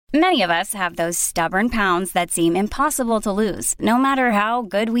Many of us have those stubborn pounds that seem impossible to lose, no matter how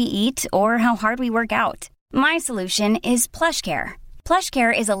good we eat or how hard we work out. My solution is PlushCare.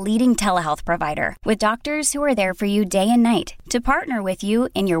 PlushCare is a leading telehealth provider with doctors who are there for you day and night to partner with you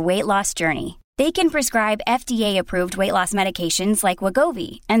in your weight loss journey. They can prescribe FDA-approved weight loss medications like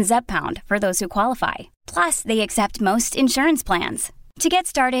Wegovy and Zepbound for those who qualify. Plus, they accept most insurance plans. To get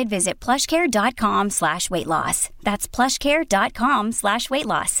started, visit plushcare.com/weightloss. That's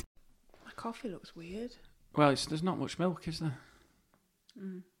plushcare.com/weightloss. My coffee looks weird. Well, there's not much milk, is there?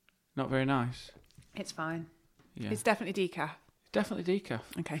 Not very nice. It's fine. Yeah. It's definitely decaf. Definitely decaf.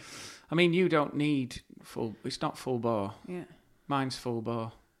 Okay. I mean, you don't need full... It's not full bar. Yeah. Mine's full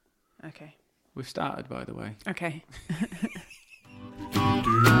bar. Okay. We've started, by the way. Okay.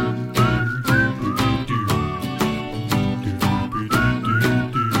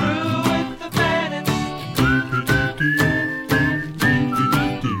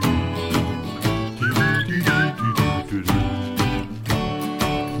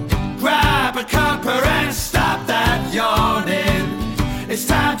 Grab a cuppa and stop that yawning. It's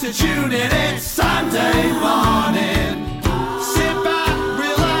time to tune in, it's Sunday morning. Sit back,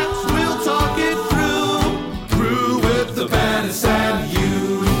 relax, we'll talk it through with the Bennetts and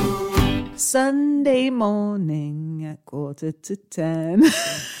you. Sunday morning at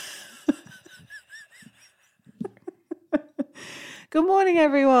 9:45. Good morning,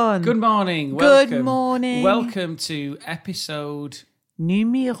 everyone. Good morning. Good Welcome. morning. Welcome to episode...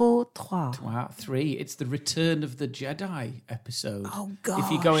 Numéro 3. Wow, 3. It's the Return of the Jedi episode. Oh, gosh.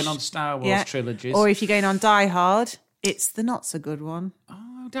 If you're going on Star Wars trilogies. Or if you're going on Die Hard, it's the not so good one.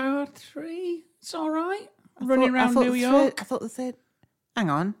 Oh, Die Hard 3. It's all right. Running around New I York. thought the third... Hang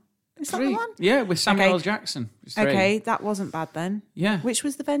on. Is that 3. the one? Yeah, with Samuel Okay. L. Jackson. It's 3. Okay, that wasn't bad then. Yeah. Which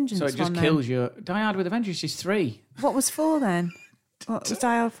was the Vengeance So it just one, kills you. Die Hard with a Vengeance is 3. Then? What was 4 then? What was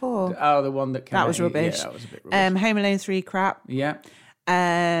Die Hard 4? Oh, the one that came That was rubbish. Yeah, that was a bit rubbish. Home Alone 3, crap. Yeah.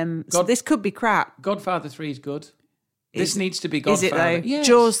 So this could be crap. Godfather 3 is good. This needs to be Is Godfather. it though? Yes.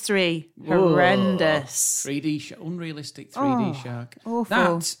 Jaws 3, Whoa. horrendous. 3D, unrealistic 3D Oh, shark.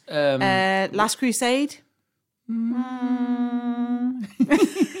 awful. That, Last Crusade.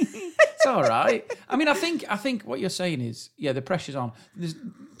 it's all right. I mean, I think what you're saying is, yeah, the pressure's on.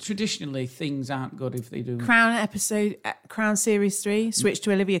 Traditionally, things aren't good if they do. Crown Series 3, switch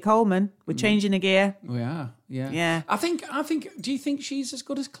to Olivia Colman. We're changing a gear. We are, yeah. Yeah. I think. Do you think she's as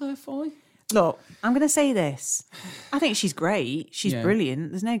good as Claire Foy? Look, I'm going to say this. I think she's great. She's Yeah.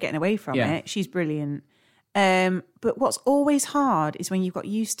 brilliant. There's no getting away from Yeah. it. She's brilliant. But what's always hard is when you've got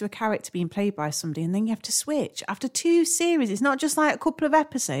used to a character being played by somebody and then you have to switch. After 2 series, it's not just like a couple of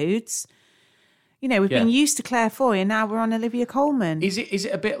episodes. You know, we've been used to Claire Foy and now we're on Olivia Colman. Is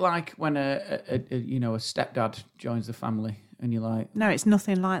it a bit like when a stepdad joins the family and you're like, No, it's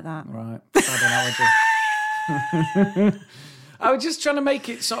nothing like that. right, bad analogy. I was just trying to make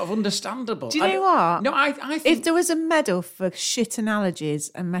it sort of understandable. Do you know what? No, I think... If there was a medal for shit analogies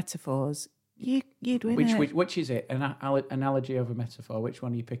and metaphors, you'd win it. Which is it? An analogy over metaphor? Which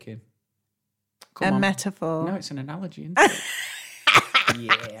one are you picking? Come A on. metaphor. No, it's an analogy, isn't it?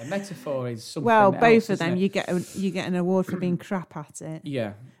 Yeah, a metaphor is something Well, else, both of isn't them, it? you get an award for being crap at it.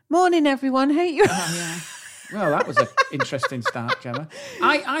 Yeah. Morning, everyone. Hate you. Oh, yeah. Well, that was an interesting start, Gemma.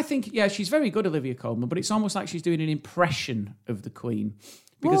 I think, yeah, she's very good, Olivia Colman, but it's almost like she's doing an impression of the Queen.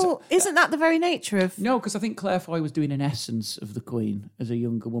 Because, Well, isn't that the very nature of... no, because I think Claire Foy was doing an essence of the Queen as a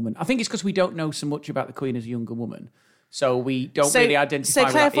younger woman. I think it's because we don't know so much about the Queen as a younger woman. So we don't really identify So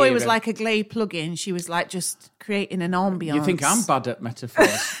with Claire that Foy was era. like a Glade plug-in. She was like just creating an ambience. You think I'm bad at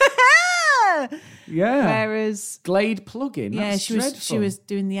metaphors? Yeah. Whereas... Glade plug-in. Yeah, That's she dreadful. was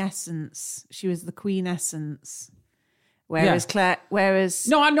doing the essence. She was the Queen essence. Whereas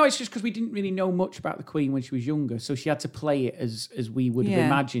No, I know it's just because we didn't really know much about the Queen when she was younger, so she had to play it as we would have Yeah,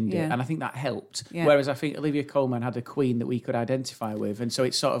 imagined it, yeah. and I think that helped. Yeah. Whereas I think Olivia Colman had a Queen that we could identify with, and so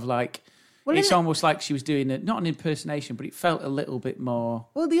it's sort of like it's almost like she was doing it, not an impersonation, but it felt a little bit more.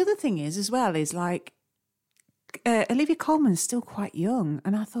 Well, the other thing is like Olivia Colman's still quite young,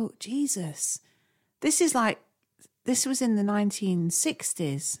 and I thought, Jesus, this was in the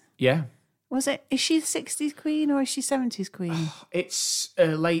 1960s. Yeah, Was it? Is she the 60s Queen or is she 70s Queen? it's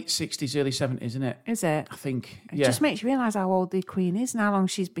late 60s, early 70s, isn't it? Is it? I think. It Yeah, just makes you realise how old the Queen is and how long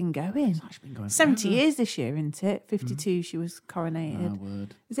she's been going. She's been going 70 forever. years this year, isn't it? 52, she was coronated. Oh,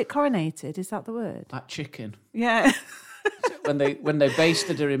 word. Is it coronated? Is that the word? That chicken Yeah. when they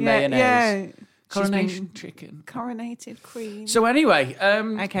basted her in Yeah, mayonnaise. yeah. Coronation chicken. Coronated queen. So anyway,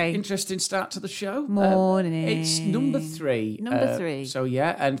 Okay. interesting start to the show. Morning. It's number 3. Number 3. So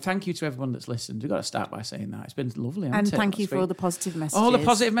yeah, and thank you to everyone that's listened. We've got to start by saying that. It's been lovely, hasn't And it, thank you last for week? all the positive messages. All the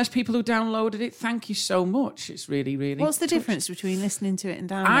positive messages, people who downloaded it. Thank you so much. It's really, really... What's the difference between listening to it and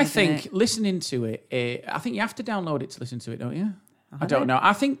downloading I think it? listening to it, I think you have to download it to listen to it, don't you? I don't know.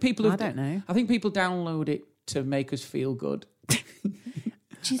 I think people I don't know. I think people download it to make us feel good.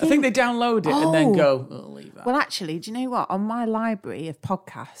 Do you I think they download it and then Oh. go, I'll leave that. Well, actually, do you know what? On my library of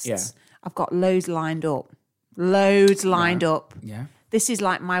podcasts, Yeah. I've got loads lined up. Loads lined up. Yeah. This is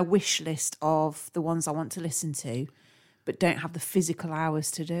like my wish list of the ones I want to listen to, but don't have the physical hours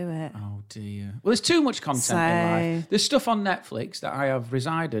to do it. Oh dear. Well, there's too much content in life. There's stuff on Netflix that I have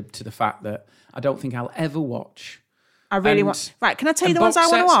resided to the fact that I don't think I'll ever watch. I really And- want. Right, can I tell you and the ones I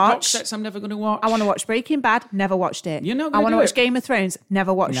want to box watch? sets I'm never going to watch. I want to watch Breaking Bad. Never watched it. You're not I gonna want to do watch it. Game of Thrones.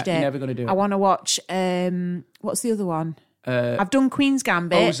 Never watched You're it. never gonna do it. I want to watch. What's the other one? I've done Queen's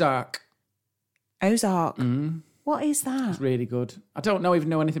Gambit. Ozark. Ozark. What is that? It's really good. I don't even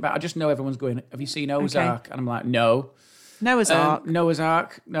know anything about it. I just know everyone's going, have you seen Ozark? And I'm like, no. Noah's Ark. Noah's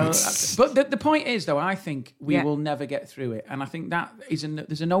Ark. No. But the point is, though, I think we Yeah. will never get through it. And I think that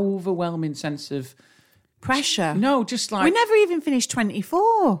there's an overwhelming sense of... Pressure. No, just like... We never even finished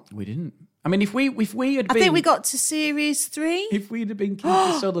 24. We didn't. I mean, if we had been... I think we got to series 3. If we'd have been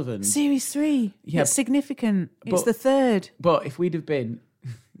Keith Sullivan... Series 3. Yeah. It's significant. It's But- the third. But if we'd have been...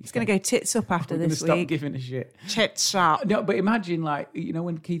 It's going to go tits up after We're going to this stop week. giving a shit. Tits up. No, but imagine, like, you know,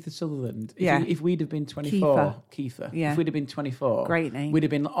 when Keith Sutherland, Yeah. if we'd have been 24, Keitha, Yeah. if we'd have been 24, Great name. we'd have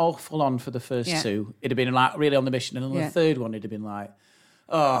been all full on for the first Yeah. 2. It'd have been, like, really on the mission. And on Yeah. the third one, it'd have been like,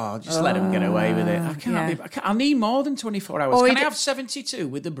 oh, just let him get away with it. I can't yeah. I need more than 24 hours. Or Can I he'd- have 72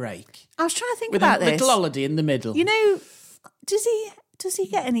 with a break? I was trying to think With about a this. little holiday in the middle. You know, does he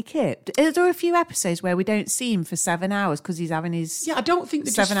get any kip? Are there a few episodes where we don't see him for 7 hours because he's having his... Yeah, I don't think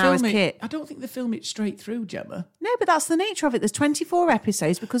they 7 just hours film it. kit. I don't think they film it straight through, Gemma. No, but that's the nature of it. There's 24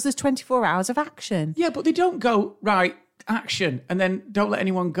 episodes because there's 24 hours of action. Yeah, but they don't go, right, action, and then don't let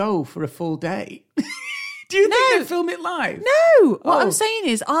anyone go for a full day. Do you think they film it live? No! What Oh. I'm saying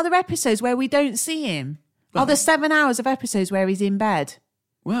is, are there episodes where we don't see him? Are there 7 hours of episodes where he's in bed?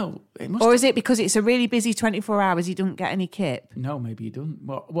 Well, it must Or is it because it's a really busy 24 hours, he doesn't get any kip? No, maybe you don't.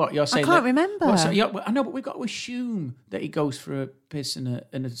 What you're saying? can't remember. I know, but we've got to assume that he goes for a piss and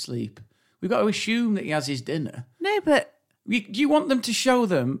a sleep. We've got to assume that he has his dinner. No, but... Do you want them to show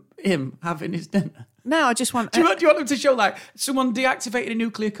him having his dinner? No, I just want... Do you want them to show, like, someone deactivated a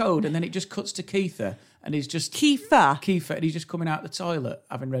nuclear code and then it just cuts to Keitha and he's just... Kiefer. And he's just coming out the toilet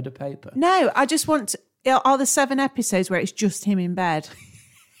having read a paper. No, I just want... Are there 7 episodes where it's just him in bed?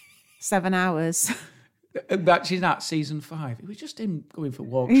 7 hours. And actually, that season 5. It was just him going for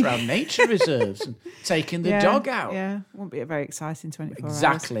walks around nature reserves and taking the dog out. Yeah, won't be a very exciting 24 hours.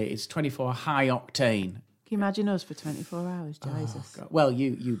 Exactly. It's 24 high octane. Can you imagine us for 24 hours, Jesus? God. Well,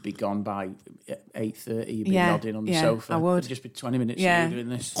 you'd be gone by 8:30. You'd be Yeah, nodding on the yeah, sofa. I would. It'd just be 20 minutes Yeah. of you doing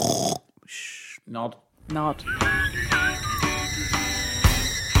this. Nod. Nod.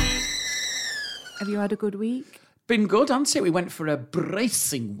 Have you had a good week? Been good, hasn't it? We went for a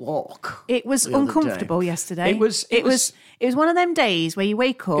bracing walk. It was the other uncomfortable day. yesterday. It was one of them days where you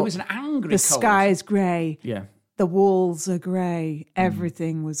wake up. It was an angry The cold. sky is grey. Yeah. The walls are grey.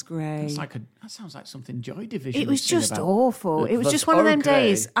 Everything was grey. That sounds like something Joy Division. It was would sing just about. awful. It was was just one of them okay.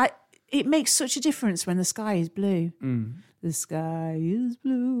 days. It makes such a difference when the sky is blue. The sky is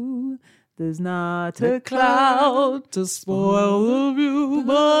blue. There's not a cloud to spoil the view,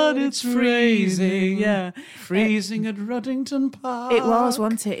 but it's freezing. Yeah. Freezing at Ruddington Park. It was,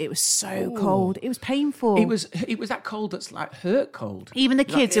 wasn't it? It was so cold. It was painful. It was that cold that's like hurt cold. Even the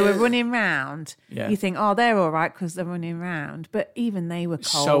Like, kids who were ugh. running round, Yeah. you think, oh, they're all right because they're running round. But even they were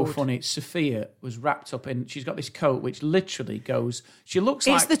cold. So funny. Sophia was wrapped up in. She's got this coat which literally goes. She looks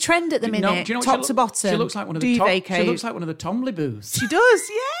like It's the trend at the Do you know- minute, do you know what top she to bottom, She looks like one of the duvet She coat. looks like one of the Tomley Boos. She does.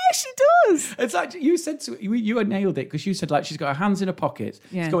 Yeah, she does. It's like you said to you had nailed it because you said like she's got her hands in her pockets.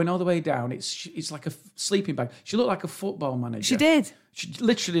 Yeah. It's going all the way down. It's like a sleeping bag. She looked like a football manager. She did. She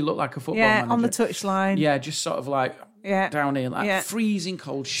literally looked like a football Yeah, manager. on the touchline. Yeah, just sort of like Yeah. down here, like Yeah. freezing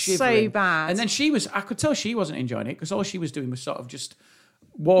cold, shivering. So bad. And then I could tell she wasn't enjoying it because all she was doing was sort of just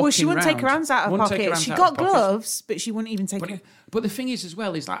walking. Well, she wouldn't take her round. hands out of Wouldn't take her pockets. hands She out got of pockets. gloves, but she wouldn't even take her. But the thing is, as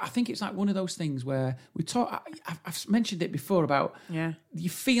well, is like I think it's like one of those things where we talk. I've mentioned it before about you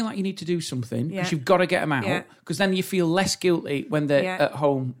feel like you need to do something because Yeah. you've got to get them out Yeah. because then you feel less guilty when they're Yeah. at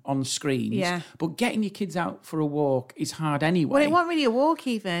home on screens. Yeah. But getting your kids out for a walk is hard anyway. Well, it wasn't really a walk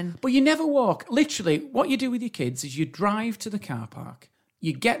even. But you never walk. Literally, what you do with your kids is you drive to the car park.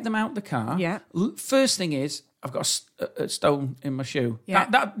 You get them out the car. Yeah. First thing is, I've got a stone in my shoe. Yeah.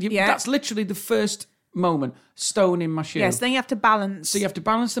 That's literally the first moment. Stone in my shoe. Yes, then you have to balance. So you have to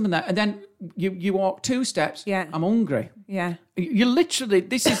balance them and then you walk 2 steps. Yeah. I'm hungry. Yeah. You literally,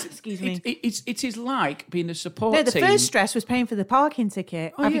 this is... Excuse me. It is like being a support No, the team. first stress was paying for the parking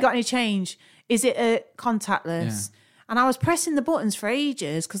ticket. Have you got any change? Is it contactless? Yeah. And I was pressing the buttons for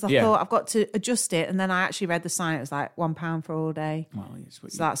ages because I thought I've got to adjust it. And then I actually read the sign. It was like £1 for all day. Well,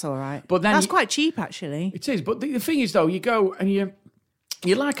 so that's all right. But then that's quite cheap, actually. It is. But the thing is, though, you go and you're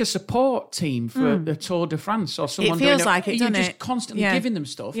like a support team for the Tour de France or someone. It feels like it, you're doesn't just it? constantly Yeah. giving them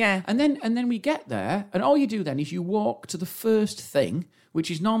stuff. Yeah. And then we get there, and all you do then is you walk to the first thing,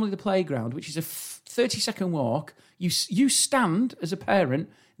 which is normally the playground, which is a 30-second walk. You stand as a parent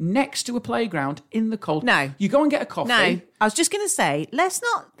next to a playground in the cold. No. You go and get a coffee. No, I was just going to say, let's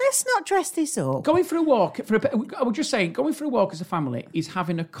not dress this up. Going for a walk, I was just saying, going for a walk as a family is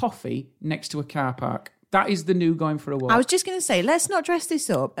having a coffee next to a car park. That is the new going for a walk. I was just going to say, let's not dress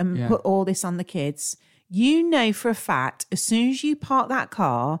this up and put all this on the kids. You know for a fact, as soon as you park that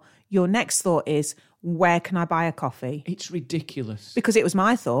car, your next thought is, where can I buy a coffee? It's ridiculous. Because it was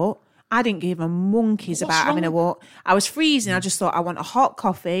my thought. I didn't give a monkeys about having a walk. I was freezing. I just thought, I want a hot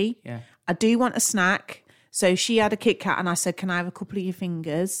coffee. Yeah. I do want a snack. So she had a Kit Kat and I said, can I have a couple of your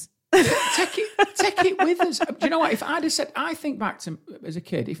fingers? Take it with us. Do you know what? If I'd have said, I think back to as a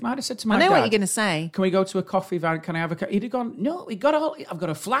kid, if I'd have said to my dad, I know what you're going to say. Can we go to a coffee van? Can I have a? He'd have gone, no, I've got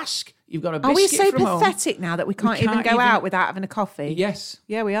a flask. You've got a Are biscuit we so from home. pathetic now that we can't even go out without having a coffee? Yes.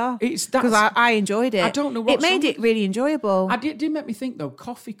 Yeah, we are. It's because I enjoyed it. I don't know it what's made wrong it really enjoyable. It did make me think though,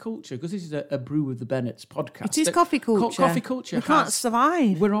 coffee culture, because this is a Brew with the Bennetts podcast. It is coffee culture. Coffee culture. We can't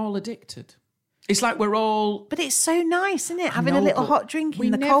survive. We're all addicted. It's like we're all... But it's so nice, isn't it? Having a little hot drink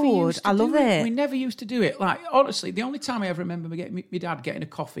in the never cold. used to I love do it. We never used to do it. Like, honestly, the only time I ever remember my dad getting a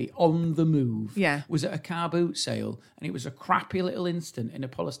coffee on the move was at a car boot sale, and it was a crappy little instant in a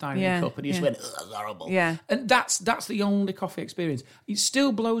polystyrene cup, and he just went, ugh, that's horrible. Yeah. And that's the only coffee experience. It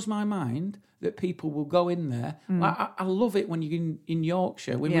still blows my mind that people will go in there. Like, I love it when you're in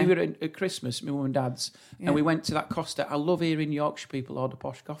Yorkshire. When we were at Christmas, my mum and dad's, and we went to that Costa. I love hearing Yorkshire people order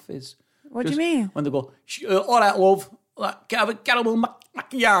posh coffees. What do you mean? When they go, all right, love, like, caramel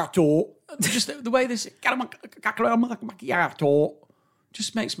macchiato. Just the way they say caramel macchiato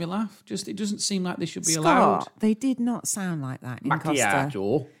just makes me laugh. It doesn't seem like they should be allowed. They did not sound like that in Costa.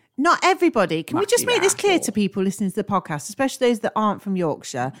 Macchiato. Not everybody. Can we just make this clear to people listening to the podcast, especially those that aren't from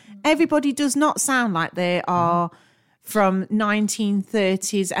Yorkshire? Everybody does not sound like they are from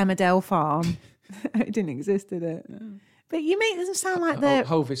 1930s Emmerdale Farm. It didn't exist, did it? No. But you make them sound like they're...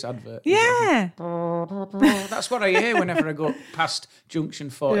 Hovis advert. Yeah. That's what I hear whenever I go past Junction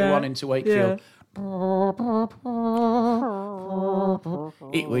 41 into Wakefield.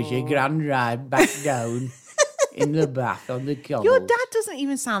 It was a grand ride back down in the bath on the cobbles. Your dad doesn't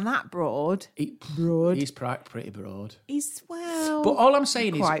even sound that broad. Broad. He's pretty broad. He's, well... But all I'm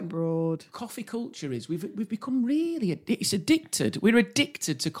saying is... quite broad. Coffee culture is... We've become really... It's addicted. We're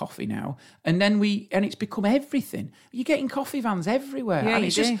addicted to coffee now. And then it's become everything. You're getting coffee vans everywhere. Yeah, and you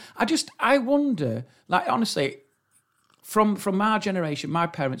it's do. I wonder... Like, honestly... From our generation, my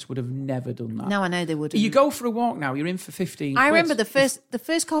parents would have never done that. No, I know they wouldn't. You go for a walk now, you're in for 15 I quid. remember the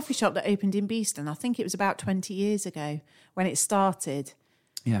first coffee shop that opened in Beeston. I think it was about 20 years ago when it started.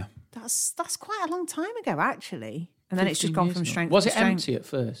 Yeah. That's quite a long time ago, actually. And then it's just 15 gone years from ago. strength Was to it strength. empty at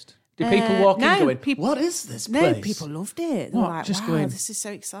first? Did people walk in going, what is this place? No, people loved it. They were What? like, Just wow, going- this is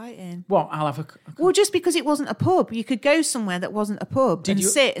so exciting. What, I'll have a... Well, just because it wasn't a pub. You could go somewhere that wasn't a pub and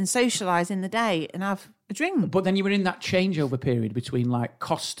sit and socialise in the day and have a drink. But then you were in that changeover period between like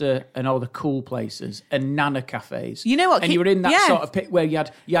Costa and all the cool places and Nana cafes. You know what? And you were in that Yeah. sort of pit where you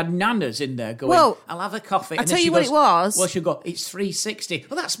had Nanas in there going, Well, I'll have a coffee. I'll And tell then you she what goes, it was. Well, she'll go, it's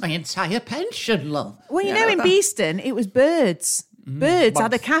 $3.60. Well, that's my entire pension, love. Well, you know, in Beeston, it was Birds. Birds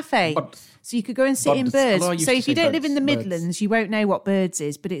had a cafe. Birds. So you could go and sit in Birds. Birds. Although I used So to if you say don't live in the Birds. Midlands, you won't know what Birds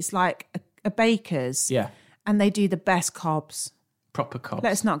is, but it's like a baker's. Yeah. And they do the best cobs. Proper cobs.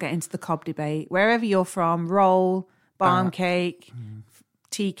 Let's not get into the cob debate. Wherever you're from, roll, barn cake,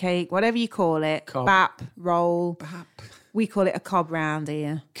 tea cake, whatever you call it, Cob. bap, roll. We call it a cob round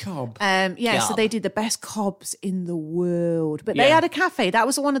here. Cob. So Cob. they did the best cobs in the world. But they Yeah. had a cafe. That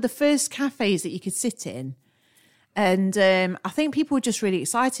was one of the first cafes that you could sit in. And I think people were just really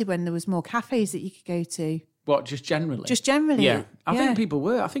excited when there was more cafes that you could go to. What, just generally? Just generally. Yeah. I Yeah. think people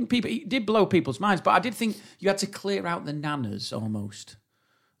were. I think it did blow people's minds, but I did think you had to clear out the Nanas almost.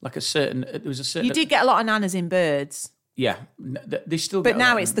 Like there was a certain... You did get a lot of nanas in Birds. Yeah. They still But get a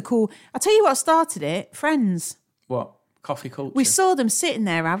now lot it's of the cool... I'll tell you what started it. Friends. What? coffee culture. We saw them sitting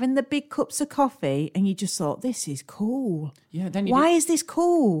there having the big cups of coffee, and you just thought, this is cool. Yeah, then you Why is this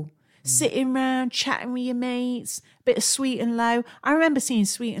cool? Sitting around, chatting with your mates, bit of Sweet and Low. I remember seeing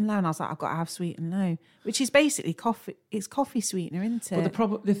Sweet and Low, and I was like, I've got to have Sweet and Low, which is basically coffee. It's coffee sweetener, isn't it?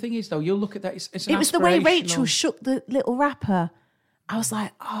 But the thing is, though, you'll look at that. It's an It was the way aspirational- Rachel shook the little wrapper. I was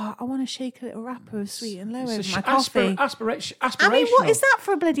like, I want to shake a little wrapper of Sweet and Low over my coffee. Aspirational. I mean, what is that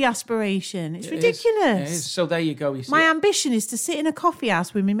for a bloody aspiration? It's ridiculous. It is. So there you go. You see My it. ambition is to sit in a coffee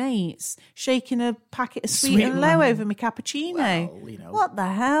house with my mates, shaking a packet of Sweet and Low over my cappuccino. Well, you know. What the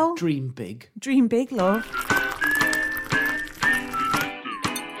hell? Dream big. Dream big, love.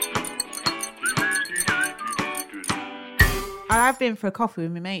 I've been for a coffee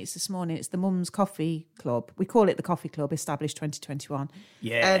with my mates this morning. It's the Mum's Coffee Club. We call it the Coffee Club, established 2021.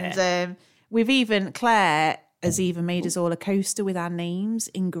 Yeah. And Claire has even made us all a coaster with our names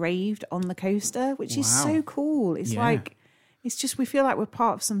engraved on the coaster, which is Wow. so cool. It's like, it's just, we feel like we're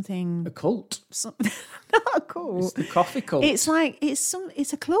part of something. A cult. Not cool. It's the coffee cult. It's like, it's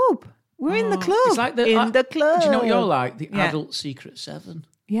a club. We're in the club. It's like the club. Do you know what you're like? The Yeah. adult Secret Seven.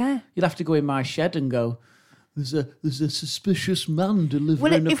 Yeah. You'll have to go in my shed and go, there's a suspicious man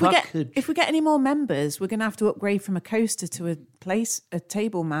delivering a package. If we get any more members, we're going to have to upgrade from a coaster to a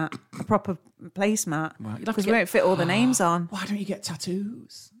table mat, a proper placemat, Well, you'll have to because we get- won't fit all the names on. Why don't you get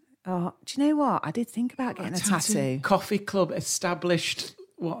tattoos? Oh, do you know what? I did think about getting a tattoo. Coffee club established.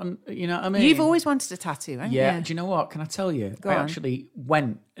 You know what I mean? You've always wanted a tattoo, haven't Yeah. you? Do you know what? Can I tell you? I on. actually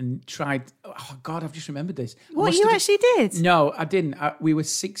went and tried. Oh God, I've just remembered this. I What, must you have- actually did? No, I didn't. We were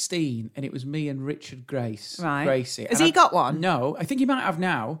 16, and it was me and Richard Grace. Right. Gracie. Has And he got one? No, I think he might have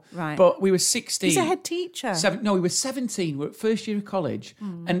now. Right. But we were 16. He's a head teacher. No, we were 17. We were at first year of college.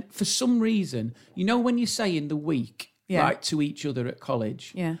 And for some reason, you know when you say in the week, Yeah. like to each other at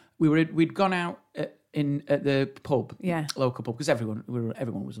college, Yeah. we'd gone out at the pub, Yeah. local pub, because everyone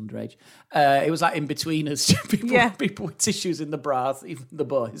was underage. It was like in between us, people with tissues in the bras, even the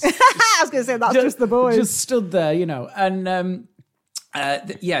boys. I was going to say that's just the boys. Just stood there, you know. And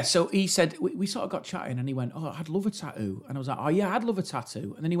so he said, we sort of got chatting, and he went, "Oh, I'd love a tattoo." And I was like, "Oh yeah, I'd love a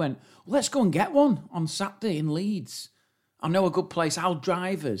tattoo." And then he went, "Well, let's go and get one on Saturday in Leeds. I know a good place. I'll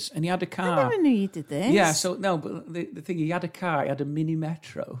drive us." And he had a car. I never knew you did this. Yeah, so no, but the thing, he had a car. He had a mini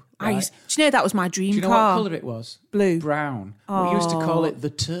Metro. Right? Do you know that was my dream Do you know car? what colour it was? Blue. Brown. We used to call it the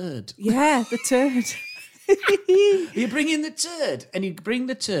turd. Yeah, the turd. You bring in the turd, and you bring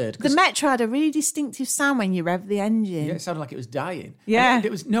the turd. The Metro had a really distinctive sound when you rev the engine. Yeah, it sounded like it was dying. Yeah. And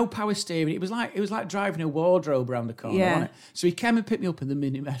there was no power steering. It was like driving a wardrobe around the corner, Yeah. wasn't it? So he came and picked me up in the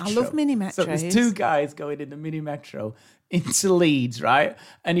mini Metro. I love mini So there's Metros. two guys going in the mini Metro into Leeds, right?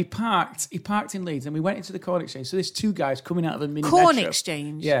 And he parked in Leeds, and we went into the Corn Exchange. So there's two guys coming out of a mini Corn Metro.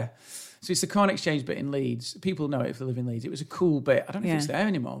 Exchange? Yeah. So it's the Corn Exchange bit in Leeds. People know it if they live in Leeds. It was a cool bit. I don't know if it's there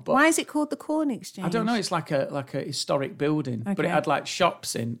anymore. But Why is it called the Corn Exchange? I don't know. It's like a historic building, but Okay. it had like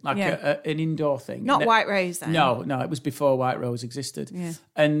shops in, like Yeah. an indoor thing. Not And White Rose then? No, it was before White Rose existed. Yeah.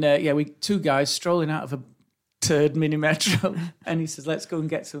 And we two guys strolling out of a turd mini Metro, and he says, "Let's go and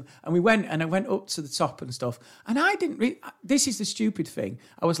get some." And we went, and I went up to the top and stuff. And I didn't. This is the stupid thing.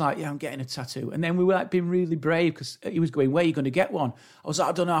 I was like, "Yeah, I'm getting a tattoo." And then we were like being really brave because he was going, "Where are you going to get one?" I was like,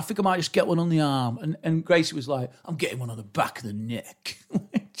 "I don't know. I think I might just get one on the arm." And Gracie was like, "I'm getting one on the back of the neck."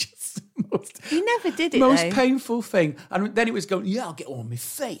 Just the most He never did it, most though. painful thing. And then it was going, "Yeah, I'll get one on my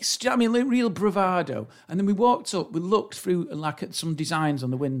face." Do you know what I mean? Like, real bravado. And then we walked up, we looked through like at some designs on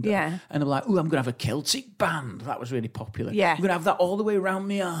the window. Yeah. And I'm like, "Oh, I'm going to have a Celtic band." That was really popular. Yeah. I'm going to have that all the way around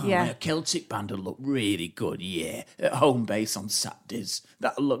my arm. Yeah. A Celtic band will look really good, yeah. At home base on Saturdays.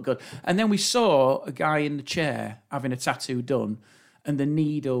 That'll look good. And then we saw a guy in the chair having a tattoo done, and the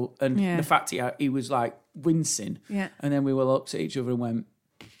needle, and Yeah. the fact he was like wincing. Yeah. And then we all looked at each other and went,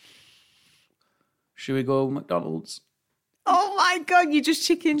 "Should we go McDonald's?" Oh my God, you just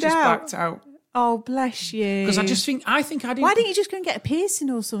chickened Just out. backed out. Oh, bless you. Because I think I didn't. Why didn't you just go and get a piercing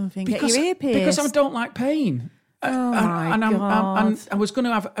or something? Get your ear pierced? Because I don't like pain. Oh my God. I was going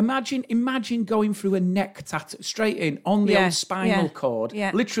to have. Imagine going through a neck tattoo straight in on the Yeah, old spinal yeah, cord,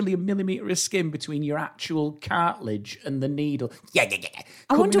 yeah. literally a millimetre of skin between your actual cartilage and the needle. Yeah.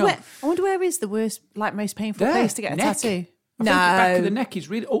 I wonder Coming up. where is the worst, like most painful There, place to get a neck. tattoo? I think the back of the neck is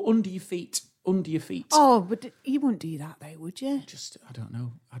really under your feet. Under your feet. Oh, but you wouldn't do that though, would you? Just I don't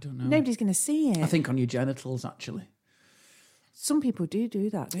know. Nobody's going to see it. I think on your genitals actually. Some people do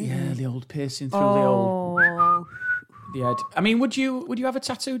that, don't Yeah, they? the old piercing through the head. I mean, would you have a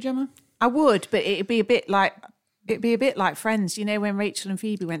tattoo, Gemma? I would, but it'd be a bit like Friends. You know, when Rachel and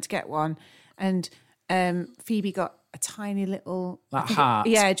Phoebe went to get one, and Phoebe got a tiny little heart.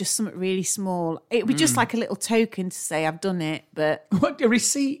 Yeah, just something really small. It would be just like a little token to say I've done it, but What, a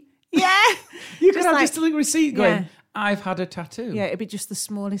receipt? yeah. You could have just a little receipt going, Yeah. I've had a tattoo. Yeah, it'd be just the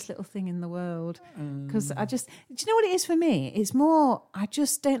smallest little thing in the world. Because do you know what it is for me? It's more, I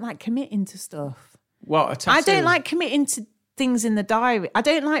just don't like committing to stuff. What, a tattoo? I don't like committing to things in the diary. I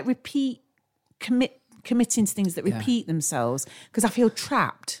don't like committing to things that repeat themselves because I feel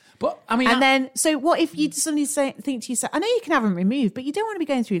trapped. But, I mean... then, so what if you suddenly think to yourself, I know you can have them removed, but you don't want to be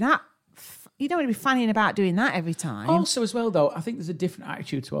going through that. You don't want to be fanning about doing that every time. Also, as well, though, I think there's a different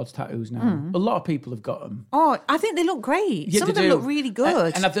attitude towards tattoos now. A lot of people have got them. Oh, I think they look great. Yeah, Some of them look really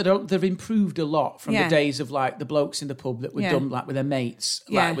good. And they've improved a lot from the days of like the blokes in the pub that were done like with their mates,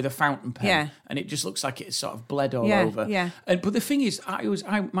 like with a fountain pen, and it just looks like it's sort of bled all over. Yeah. But the thing is,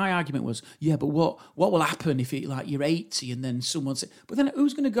 my argument was, but what will happen if you're 80 and then someone says, but then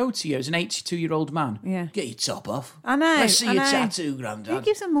who's going to go to you as an 82-year-old man? Yeah. Get your top off. I know. Let's see your tattoo, Grandad. Who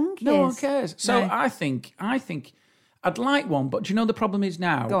gives a monkey? No one cares. So No. I think I'd like one, but do you know the problem is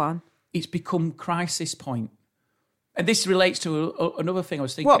now? Go on. It's become crisis point. And this relates to another thing I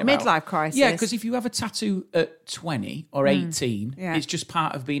was thinking What, about. midlife crisis? Yeah, because if you have a tattoo at 20 or 18, yeah. it's just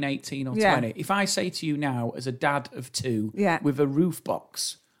part of being 18 or Yeah. 20. If I say to you now, as a dad of two, Yeah. with a roof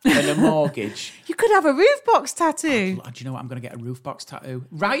box and a mortgage... You could have a roof box tattoo. Do you know what? I'm going to get a roof box tattoo.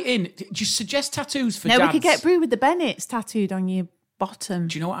 Right in. Just suggest tattoos for No, dads. we could get Brew with the Bennetts tattooed on your bottom.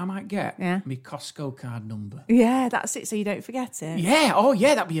 Do you know what I might get? Yeah. My Costco card number. Yeah, that's it, so you don't forget it. Yeah,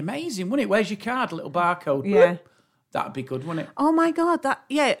 that'd be amazing, wouldn't it? Where's your card? A little barcode. Yeah. Bloop. That'd be good, wouldn't it? Oh my God,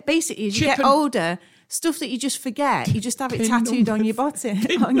 basically as you Chip get and- older, stuff that you just forget, you just have it Pin tattooed number. on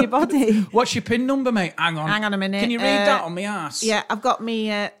your body. What's your PIN number, mate? Hang on a minute. Can you read that on my ass? Yeah, I've got me,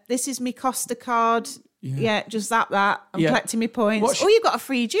 this is my Costa card. Yeah, just that. I'm Yeah. collecting my points. You've got a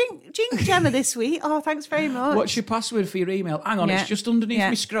free drink, Gemma, this week. Oh, thanks very much. What's your password for your email? Hang on, Yeah. it's just underneath Yeah.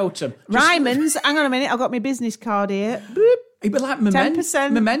 my scrotum. Ryman's, hang on a minute, I've got my business card here. Boop. It'd be like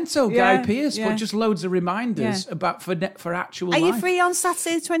 10%. Memento, Guy Yeah, Pearce, yeah. but just loads of reminders Yeah. about for actual Are life. you free on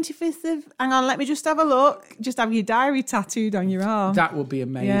Saturday the 25th of... Hang on, let me just have a look. Just have your diary tattooed on your arm. That would be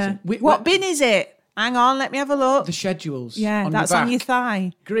amazing. Yeah. What bin is it? Hang on, let me have a look. The schedules. Yeah, on that's your back. on your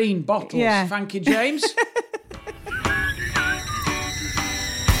thigh. Green bottles. Yeah. Thank you, James.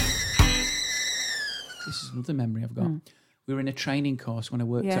 This is another memory I've got. We were in a training course when I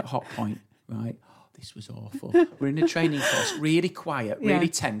worked at Hot Point, right? Oh, this was awful. We're in a training course, really quiet, really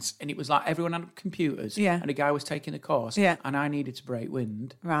tense, and it was like everyone had computers, and a guy was taking the course, and I needed to break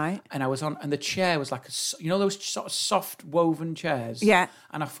wind, Right. And I was on, and the chair was like those sort of soft woven chairs, Yeah.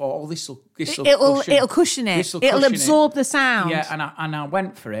 And I thought, this'll It'll cushion it. This'll It'll cushion absorb the sound. Yeah, and I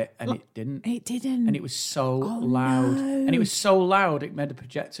went for it, and it didn't. It didn't. And it was so loud. no. And it was so loud it made the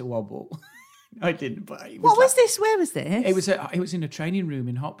projector wobble. I didn't, but it was What was this? Where was this? It was in a training room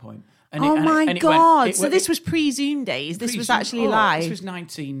in Hot Point. And Oh my and God. So this was pre-Zoom days. This was actually live. This was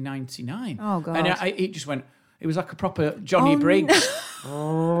 1999. Oh, God. And it just went, it was like a proper Johnny Briggs.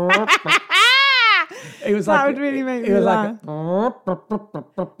 It was That like, would really make it me was laugh.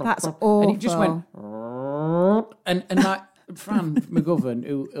 like, That's awful. and it just went, and like Fran McGovern,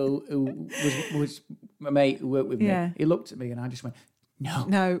 who was my mate who worked with me, Yeah. he looked at me and I just went,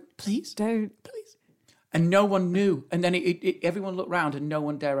 No, please, don't. please. And no one knew. And then everyone looked round and no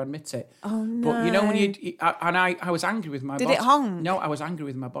one dare admit it. Oh, no. But you know when I was angry with my Did bottom. it hong? No, I was angry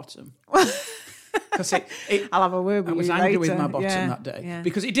with my bottom. Because I'll have a word with I was you angry later. with my bottom Yeah, that day. yeah.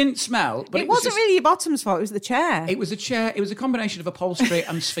 Because it didn't smell. But It was wasn't just- really your bottom's fault. It was the chair. It was a chair. It was a combination of upholstery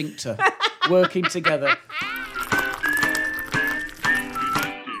and sphincter working together.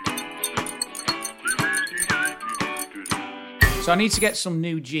 So I need to get some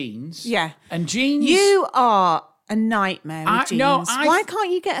new jeans. Yeah. And jeans... You are a nightmare with jeans. no, Why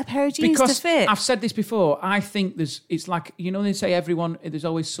can't you get a pair of jeans because to fit? I've said this before. I think it's like, they say there's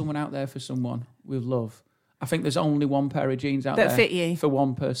always someone out there for someone with love. I think there's only one pair of jeans out That there fit you. for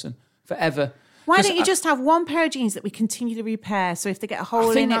one person forever. Why 'Cause don't you just have one pair of jeans that we continue to repair? So if they get a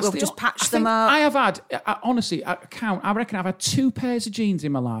hole in it, that's we'll the- just patch I them think up. I have had, honestly, I reckon I've had 2 pairs of jeans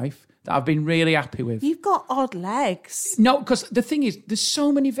in my life that I've been really happy with. You've got odd legs. No, because the thing is, there's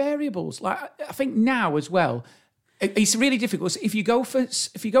so many variables. Like I think now as well, it's really difficult. If you go for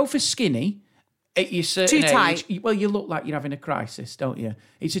skinny at your certain Too tight. age, well, you look like you're having a crisis, don't you?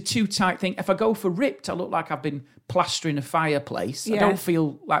 It's a too tight thing. If I go for ripped, I look like I've been plastering a fireplace. I Yeah. don't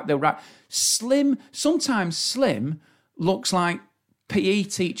feel like the right. Slim, sometimes slim looks like PE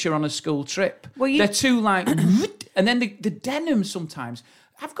teacher on a school trip. Well, they're too like, and then the denim sometimes.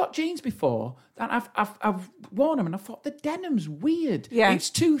 I've got jeans before that I've worn them and I thought the denim's weird. Yeah. It's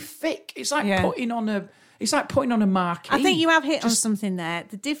too thick. It's like Yeah. putting on It's like putting on a marquee. I think you have hit on something there.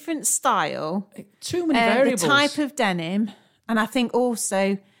 The different style, too many variables. the type of denim, and I think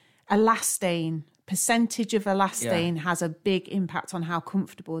also elastane. Percentage of elastane has a big impact on how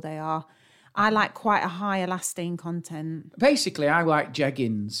comfortable they are. I like quite a high elastane content. Basically, I like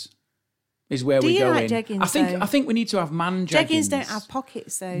jeggings. Is where Do we you go like in. jeggings, I think we need to have man jeggings. Jeggings don't have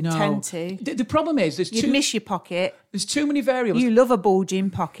pockets though. Tend to. The problem is You'd miss your pocket. There's too many variables. You love a bulging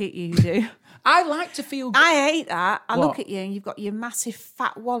pocket. You do. I like to feel. I hate that. I What? look at you and you've got your massive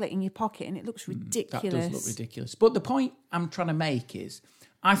fat wallet in your pocket and it looks ridiculous. That does look ridiculous. But the point I'm trying to make is,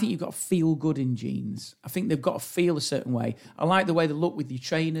 I think you've got to feel good in jeans. I think they've got to feel a certain way. I like the way they look with your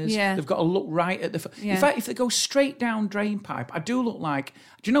trainers. Yeah. They've got to look right at the... Yeah. In fact, if they go straight down drain pipe, I do look like...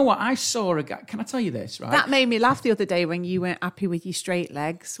 Do you know what? I saw a guy... Can I tell you this, right? That made me laugh the other day when you weren't happy with your straight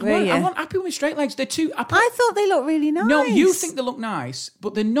legs, were you? I wasn't happy with my straight legs. They're too... I thought they looked really nice. No, you think they look nice,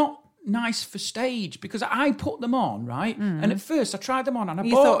 but they're not nice for stage because I put them on, right? And at first I tried them on and I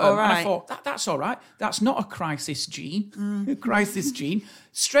You bought thought, them all right. and I thought, that's all right. That's not a crisis jean. Crisis jean.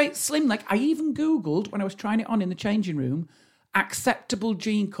 Straight slim leg. I even Googled when I was trying it on in the changing room, acceptable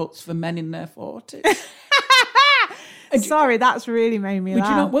jean cuts for men in their 40s. Sorry, that's really made me laugh. But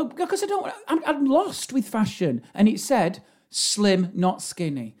you know, well, because I'm lost with fashion. And it said slim, not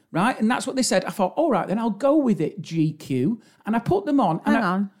skinny, right? And that's what they said. I thought, all right, then I'll go with it, GQ. And I put them on. Hang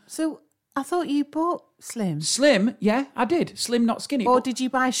on. So I thought you bought slim. Slim, yeah, I did. Slim, not skinny. Or But- did you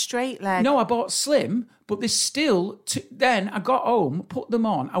buy straight leg? No, I bought slim, but there's still... Then I got home, put them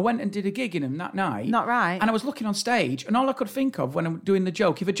on. I went and did a gig in them that night. Not right. And I was looking on stage, and all I could think of when I'm doing the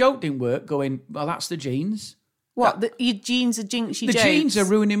joke, if a joke didn't work, going, well, that's the jeans. What? Your jeans are jinxy The jokes? jeans are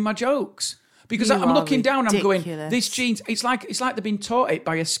ruining my jokes. Because You I'm are looking down, I'm going, ridiculous. this jeans, it's like they've been taught it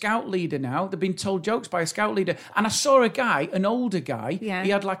by a scout leader now. They've been told jokes by a scout leader. And I saw a guy, an older guy, Yeah.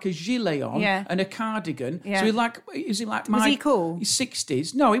 he had like a gilet on Yeah. and a cardigan. Yeah. So is he like my... Was he cool? His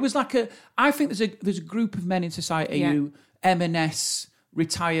 60s. No, he was like I think there's a group of men in society Yeah. who M&S,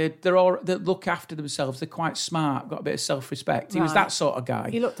 retired, that look after themselves. They're quite smart, got a bit of self-respect. He was Right. that sort of guy.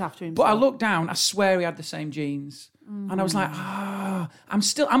 He looked after himself. But I looked down, I swear he had the same jeans. And I was like, I'm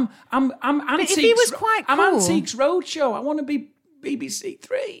Antiques. if he was quite I'm cool- Antiques Roadshow. I want to be BBC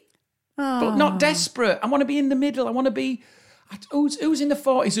Three. But not desperate. I want to be in the middle. I want to be... Who's in the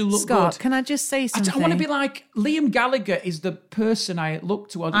 40s who look Scott, good? can I just say something? I want to be like... Liam Gallagher is the person I look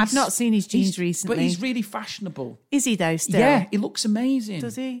towards. I've not seen his jeans recently. But he's really fashionable. Is he though still? Yeah, he looks amazing.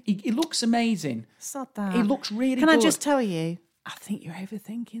 Does he? He looks amazing. Sod that. He looks really Can good. I just tell you, I think you're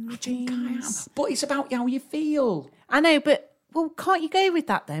overthinking the jeans. But it's about how you feel. I know, but well, can't you go with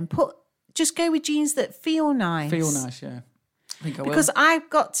that then? Just go with jeans that feel nice. Feel nice, yeah. I think I will. Because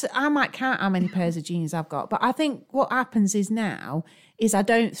I might count how many pairs of jeans I've got, but I think what happens is I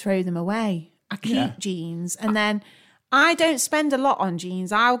don't throw them away. I keep jeans and then I don't spend a lot on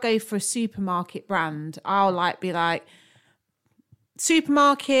jeans. I'll go for a supermarket brand. I'll be like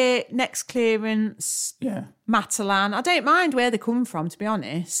supermarket, next clearance, Matalan. I don't mind where they come from, to be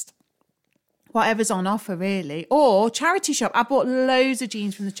honest. Whatever's on offer, really. Or charity shop. I bought loads of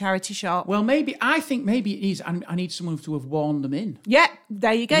jeans from the charity shop. Well, I think maybe it is. I need someone to have worn them in. Yeah,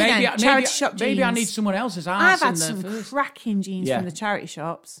 there you go then. Charity shop jeans. Maybe I need someone else's I've arse in had there some first. cracking jeans Yeah. from the charity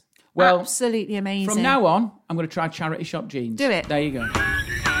shops. Well, absolutely amazing. From now on, I'm going to try charity shop jeans. Do it. There you go.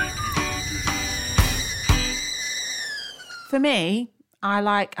 For me, I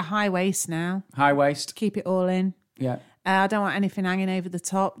like a high waist now. High waist. Keep it all in. Yeah. I don't want anything hanging over the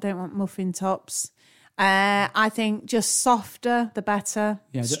top. Don't want muffin tops. I think just softer, the better.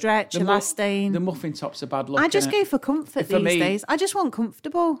 Yeah, Stretch, elastane. The muffin top's a bad look. I just innit? go for comfort For these me- days. I just want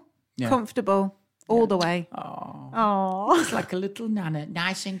comfortable. Yeah. Comfortable all the way. Oh. It's like a little nana,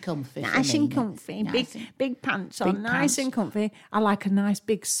 nice and comfy. Nice and comfy. Nice Big pants on. Big Nice pants. and comfy. I like a nice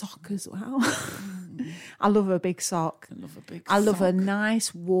big sock as well. I love a big sock. I love a big I love a sock.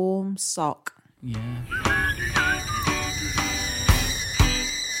 nice warm sock. Yeah.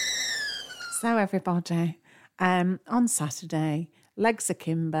 So everybody, on Saturday, legs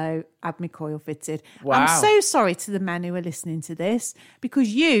akimbo, had my coil fitted. Wow. I'm so sorry to the men who are listening to this because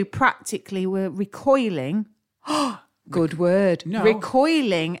you practically were recoiling. Good word. No.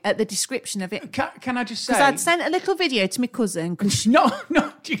 Recoiling at the description of it. Can I just say? Because I'd sent a little video to my cousin. No,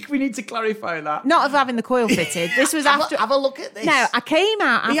 we need to clarify that. Not of having the coil fitted. This was after. Have a look at this. No, I came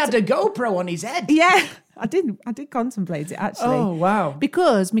out after. He had a GoPro on his head. Yeah, I did contemplate it actually. Oh, wow.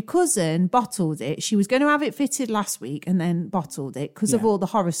 Because my cousin bottled it. She was going to have it fitted last week and then bottled it because of Yeah. all the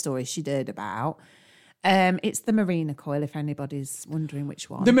horror stories she'd heard about. It's the Marina coil, if anybody's wondering which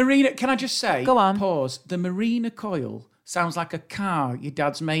one. The Marina, can I just say? Go on. Pause. The Marina coil sounds like a car your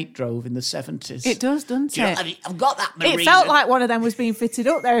dad's mate drove in the 70s. It does, doesn't Do you know, it? I've got that Marina. It felt like one of them was being fitted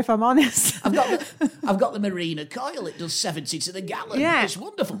up there, if I'm honest. I've got the Marina coil. It does 70 to the gallon. Yeah. It's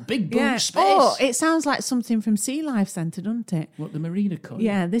wonderful. Big boom Yeah. space. Oh, it sounds like something from Sea Life Centre, doesn't it? What, the Marina coil?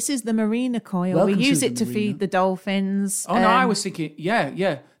 Yeah, this is the Marina coil. Welcome we use to it the to Marina. feed the dolphins. Oh, no, I was thinking,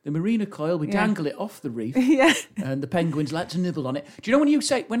 yeah. The Marina coil, we dangle it off the reef. Yeah. And the penguins like to nibble on it. Do you know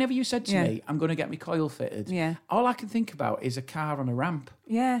whenever you said to me, I'm going to get my coil fitted, Yeah. all I can think about is a car on a ramp.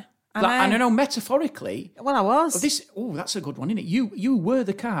 Yeah. And I know metaphorically. Well, I was. That's a good one, isn't it? You were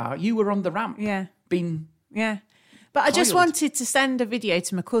the car. You were on the ramp. Yeah. Being. Yeah. But I just Coiled. wanted to send a video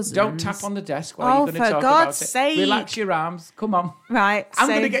to my cousins. Don't tap on the desk while Oh, you're going to for talk God's about it. sake. Relax your arms. Come on. Right. I'm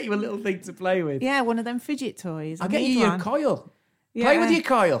so- going to get you a little thing to play with. Yeah, one of them fidget toys. I'll I get need you your one. coil. Yeah. Play with your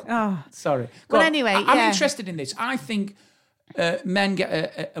coil. Oh. Sorry. Go Well, on. anyway, I'm yeah. interested in this. I think men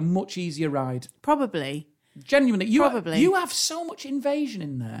get a much easier ride. Probably. Genuinely, Probably. you have so much invasion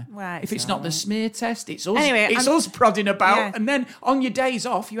in there. Right, if it's it's not all the right. smear test, it's us. Anyway, it's I'm- us prodding about, Yeah. and then on your days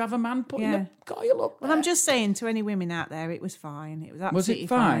off, you have a man putting Yeah. a coil up. Well, I'm just saying to any women out there, it was fine. It was absolutely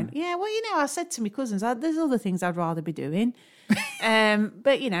fine? Yeah, well, I said to my cousins, there's other things I'd rather be doing.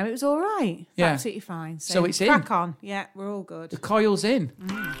 But, it was all right. It's Yeah. absolutely fine. So it's in? crack on. Yeah, we're all good. The coil's in.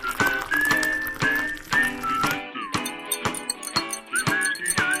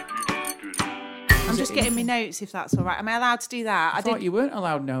 I'm just getting my notes, if that's all right. Am I allowed to do that? I thought you weren't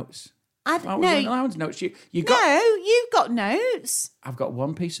allowed notes. I We no, weren't allowed notes. You got. no, you've got notes. I've got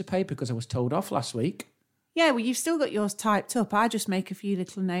one piece of paper because I was told off last week. Yeah, well, you've still got yours typed up. I just make a few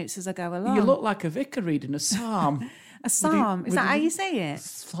little notes as I go along. You look like a vicar reading a psalm. a psalm. Is with that the- how you say it?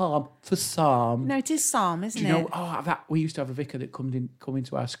 Psalm for psalm. No, it is psalm, isn't Do you it? know? Oh, that we used to have a vicar that come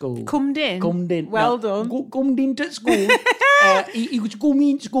into our school. Cummed in? Cummed in. Well No, done. Cummed into school. He was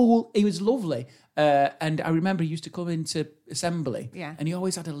coming to school. He was lovely. And I remember he used to come into assembly. Yeah. And he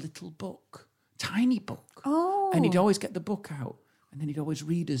always had a little book, tiny book. Oh. And he'd always get the book out, and then he'd always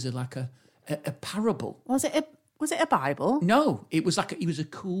read us a parable. Was it a Bible? No, it was he was a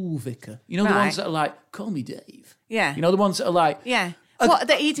cool vicar. You know the Right. ones that are like, call me Dave. Yeah. You know the ones that are like, Yeah. What,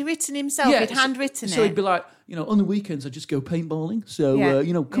 that he'd written himself? He'd handwritten so it? he'd be like, on the weekends I just go paintballing. So, Yeah.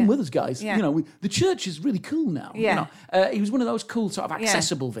 come Yeah. with us, guys. Yeah. The church is really cool now. Yeah. He was one of those cool sort of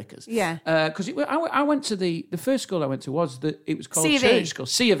accessible vicars. Yeah. Because I went to the first school I went to it was called C of E. Church School.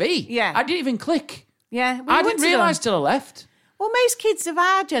 C of E. Yeah. I didn't even click. Yeah. I didn't realise till I left. Well, most kids of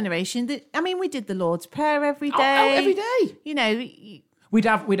our generation, we did the Lord's Prayer every day. Oh, every day. We'd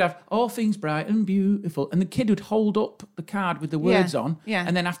have all things bright and beautiful, and the kid would hold up the card with the words on, yeah.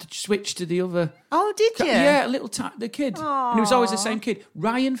 and then have to switch to the other. Oh, did you? Yeah, the kid, and it was always the same kid,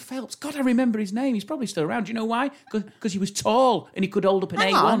 Ryan Phelps. God, I remember his name. He's probably still around. Do you know why? Because he was tall and he could hold up an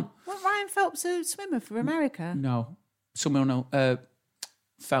Hang A1. on. Was Ryan Phelps a swimmer for America? No, someone know.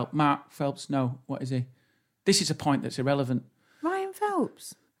 Mark Phelps. No, what is he? This is a point that's irrelevant. Ryan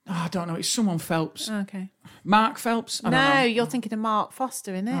Phelps? Oh, I don't know. It's someone Phelps. Okay. Mark Phelps. I don't No, know. you're thinking of Mark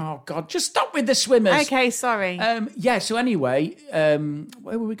Foster, innit? Oh God, just stop with the swimmers. Okay, sorry. So anyway,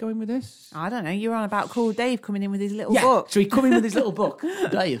 where were we going with this? I don't know. You were on about Cool Dave coming in with his little Yeah, book. so he'd come in with his little book,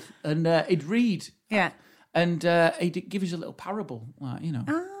 Dave, and he'd read. Yeah. And he'd give us a little parable, like,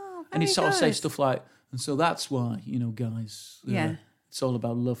 Oh, and he'd very sort of say good. stuff like, and so that's why, guys, Yeah. it's all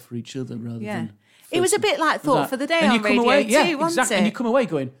about love for each other rather Yeah. than... It was a bit like Thought for the Day and on you come Radio away, 2, wasn't exactly, it? and you come away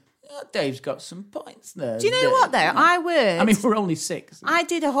going, oh, Dave's got some points there. Do you know what, though? I we're only 6. I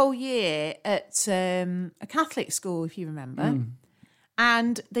did a whole year at a Catholic school, if you remember.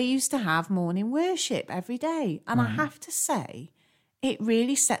 And they used to have morning worship every day. And I have to say, it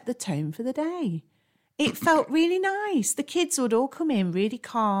really set the tone for the day. It felt really nice. The kids would all come in really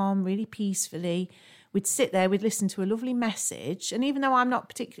calm, really peacefully. We'd sit there, we'd listen to a lovely message. And even though I'm not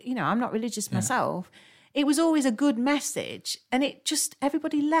particularly, I'm not religious myself, it was always a good message. And it just,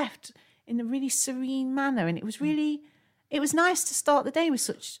 everybody left in a really serene manner. And it was nice to start the day with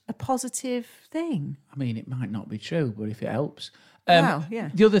such a positive thing. I mean, it might not be true, but if it helps. Well, yeah.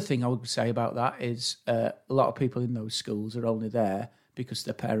 The other thing I would say about that is a lot of people in those schools are only there because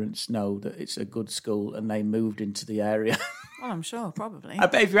their parents know that it's a good school and they moved into the area. Well, I'm sure, probably. I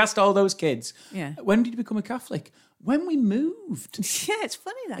bet if you asked all those kids, Yeah. when did you become a Catholic? When we moved. Yeah, it's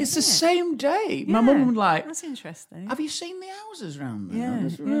funny that. It's the isn't it? same day. My Yeah, mum was like, That's interesting. have you seen the houses round there? Yeah,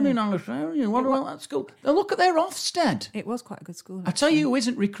 It's really nice area. What about that school? Now look at their Ofsted. It was quite a good school. I tell you who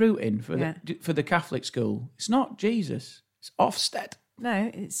isn't recruiting for Yeah. the Catholic school. It's not Jesus. It's Ofsted.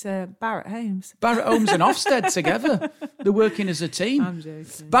 No, it's Barrett Holmes. Barrett Holmes and Ofsted together. They're working as a team. I'm joking.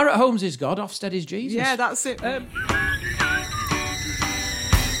 Barrett Holmes is God, Ofsted is Jesus. Yeah, that's it.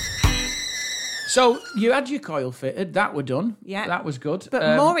 So you had your coil fitted. That were done. Yeah. That was good.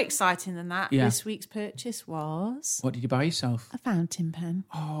 But more exciting than that, yeah. this week's purchase was What did you buy yourself? a fountain pen.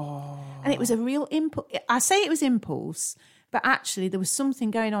 Oh. And it was a real impulse. I say it was impulse, but actually there was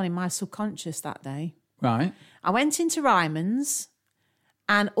something going on in my subconscious that day. Right. I went into Ryman's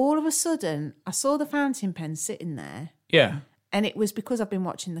and all of a sudden I saw the fountain pen sitting there. Yeah. And it was because I've been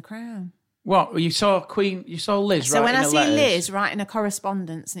watching The Crown. What? You saw Liz So when I writing see the letters. Liz writing a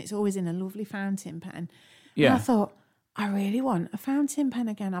correspondence and it's always in a lovely fountain pen, Yeah. and I thought, I really want a fountain pen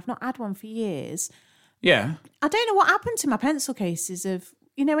again. I've not had one for years. Yeah. I don't know what happened to my pencil cases of,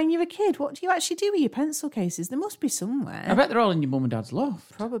 when you're a kid, what do you actually do with your pencil cases? There must be somewhere. I bet they're all in your mum and dad's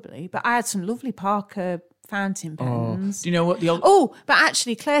loft. Probably. But I had some lovely Parker fountain pens. Do you know what the old... Oh, but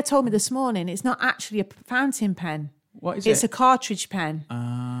actually, Claire told me this morning it's not actually a fountain pen. What is It's it? a cartridge pen.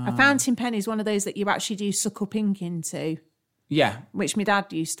 A fountain pen is one of those that you actually do suckle ink into, Yeah. which my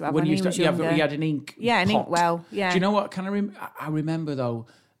dad used to have When when you he was used to, younger. we had an ink Yeah, an pot. inkwell, yeah. Do you know what? I remember though?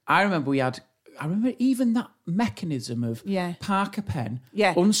 I remember even that mechanism of Yeah. Parker pen,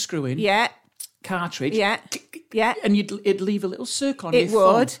 Yeah. unscrewing, Yeah, cartridge, yeah, yeah. and it'd leave a little circle on It your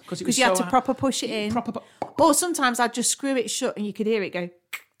thumb would, because you had to proper push it in. Or sometimes I'd just screw it shut and you could hear it go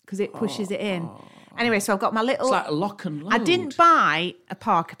because it pushes it in. Anyway, so I've got my little... It's like a lock and load. I didn't buy a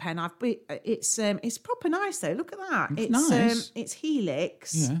Parker pen. It's proper nice though. Look at that. It's nice. It's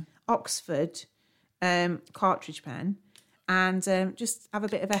Helix, Yeah. Oxford cartridge pen, and just have a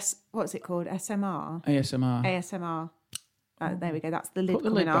bit of what's it called? SMR. ASMR. ASMR. There we go. That's the lid Put the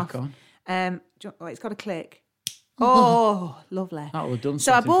coming lid off. back on. It's got a click. Oh, lovely. That would have done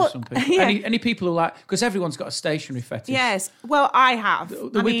So I something bought- for some people. yeah. Any people who like... Because everyone's got a stationary fetish. Yes. Well, I have.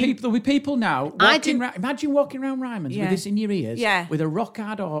 There'll be people now imagine walking around Ryman's Yeah. with this in your ears, Yeah. with a rock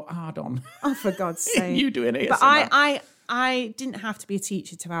hard on. Oh, for God's sake! You doing it? But I didn't have to be a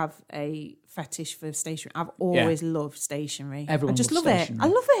teacher to have a fetish for stationery. I've always loved stationery. Everyone I just loves love stationery.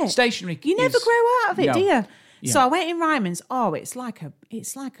 it. I love it. Stationery You never is- grow out of it, No. do you? Yeah. So I went in Ryman's. Oh, it's like a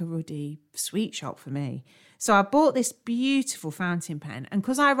ruddy sweet shop for me. So I bought this beautiful fountain pen, and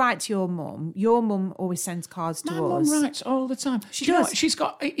because I write to your mum always sends cards to My us. mum writes all the time. She Do you know does. what? She's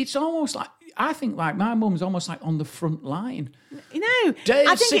got. It's almost like I think like my mum's almost like on the front line. Day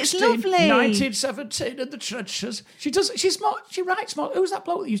I think 16, it's lovely. 1917 in the trenches. She does. She writes more. Who's that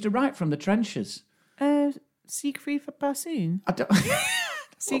bloke that used to write from the trenches? Siegfried Bassoon. I don't.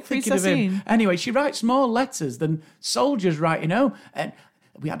 Siegfried thinking of him. Sassoon. Anyway, she writes more letters than soldiers write. And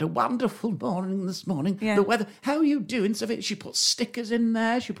we had a wonderful morning this morning. Yeah. The weather. How are you doing? So she puts stickers in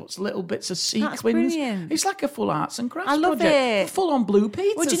there. She puts little bits of sequins. brilliant. It's like a full arts and crafts I love project. it. Full on Blue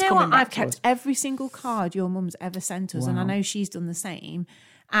Peter's. Well, do you know coming what? back I've to kept us. every single card your mum's ever sent us, and I Wow. know she's done the same.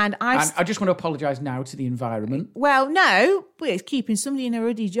 And And I just want to apologise now to the environment. well, no, but it's keeping somebody in a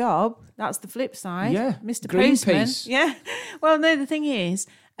ruddy job. That's the flip side. Yeah. Mr. Postman. Greenpeace. Yeah. Well, no, the thing is,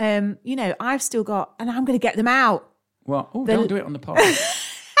 I've still got, and I'm going to get them out. Well, don't do it on the pod.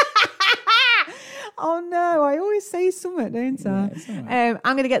 Oh no, I always say something, don't I? it's all right.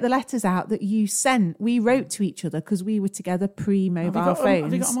 I'm going to get the letters out that you sent. We wrote to each other because we were together pre-mobile Have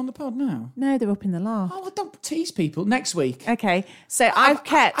phones. you got them on the pod now? No, they're up in the loft. Oh, well, don't tease people. Next week. Okay, so I've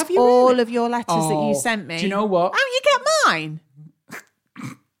kept have you all really? of your letters that you Oh, sent me. do you know what? Haven't you kept mine?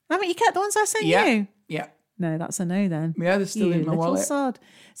 Haven't you kept the ones I sent you? Yeah. No, that's a no then. Yeah, they're still You in my little wallet. sod.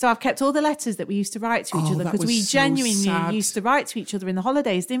 So I've kept all the letters that we used to write to each Oh, other that because was we so genuinely sad. used to write to each other in the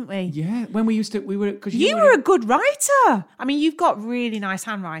holidays, didn't we? Yeah, when we were because You were a good writer. I mean, you've got really nice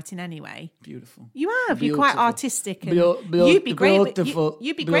handwriting anyway. beautiful. You have. You're quite Beautiful. artistic. And Beautiful. you'd be great. With, Beautiful.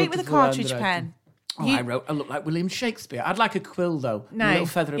 you'd be great with a Beautiful cartridge handwriting. pen. Oh, I look like William Shakespeare. I'd like a quill though. No, A little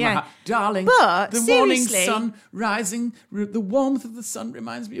feather in yeah. my hat. Darling, But, the morning seriously- sun rising, the warmth of the sun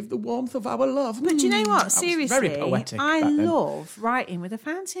reminds me of the warmth of our love. But do you know That what? was Seriously, very poetic. I back then. love writing with a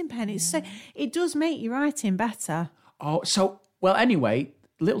fountain pen. It does make your writing better. Oh, well, anyway,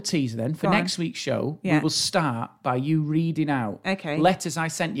 little teaser then. For Go on. next week's show, Yeah. we will start by you reading out Okay. letters I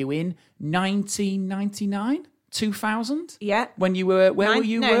sent you in 1999, 2000? Yeah. When you were, where were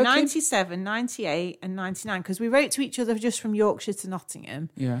you working? 97, 98 and 99 because we wrote to each other just from Yorkshire to Nottingham.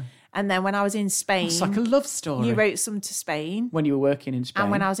 Yeah. And then when I was in Spain, It's like a love story. you wrote some to Spain. when you were working in Spain.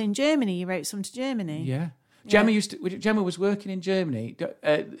 And when I was in Germany, you wrote some to Germany. Yeah. Gemma was working in Germany.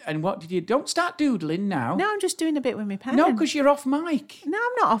 And what did you... Don't start doodling now. No, I'm just doing a bit with my pen. No, because you're off mic. No,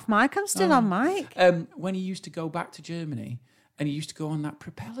 I'm not off mic. I'm still on mic. When he used to go back to Germany and he used to go on that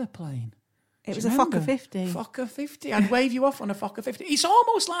propeller plane. It was Do a you Fokker remember? 50. Fokker 50. I'd wave you off on a Fokker 50. It's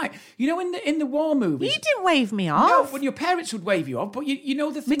almost like, you know, in the war movies. You didn't wave me No, off. when your parents would wave you off, but you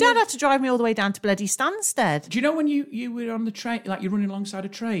know the thing. My dad had to drive me all the way down to bloody Stansted. Do you know when you were on the train, like you're running alongside a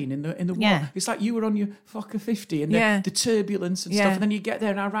train in the war? Yeah. It's like you were on your Fokker 50 and Yeah. the turbulence and Yeah. stuff, and then you get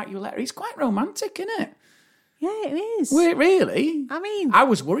there and I write you a letter. It's quite romantic, isn't it? Yeah, it is. Wait, really? I mean, I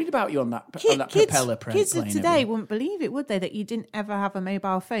was worried about you on that propeller plane. Kids of today Evan. wouldn't believe it, would they, that you didn't ever have a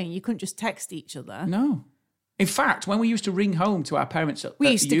mobile phone? You couldn't just text each other. No. In fact, when we used to ring home to our parents at We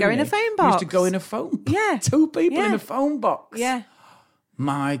at used to go in a uni, phone We used to box. go in a phone box. Yeah. 2 people in Yeah. a phone box. Yeah.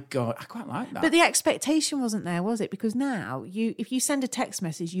 My God, I quite like that. But the expectation wasn't there, was it? Because now, if you send a text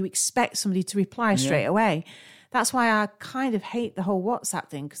message, you expect somebody to reply straight away. That's why I kind of hate the whole WhatsApp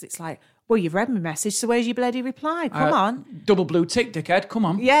thing, because it's like, well, you've read my message, so where's your bloody reply? Come on. Double blue tick, dickhead. Come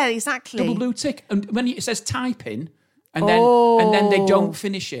on. Yeah, exactly. Double blue tick. And when it says type in, and then they don't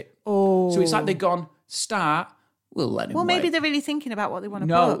finish it. So it's like they've gone, start, we'll let him Well, maybe wait. they're really thinking about what they want to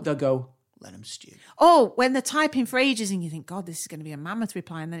No, put. they'll go, let him stew. Oh, when they're typing for ages and you think, God, this is going to be a mammoth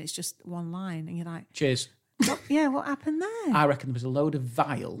reply, and then it's just one line, and you're like, Cheers. what happened there? I reckon there was a load of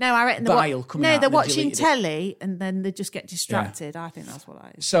vile. No, I reckon vile coming out. they're and they watching deleted it. telly and then they just get distracted. I think that's what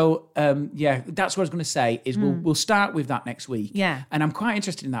that is. So that's what I was going to say. Is we'll start with that next week. Yeah. and I'm quite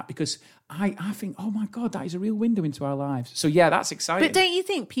interested in that because I think, oh my God, that is a real window into our lives. So yeah, that's exciting. But don't you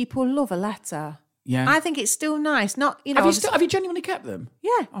think people love a letter? Yeah. I think it's still nice. Not, you know, have you genuinely kept them?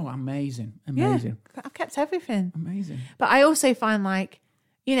 yeah, Oh, amazing, yeah. amazing, I've kept everything. amazing. But I also find, like,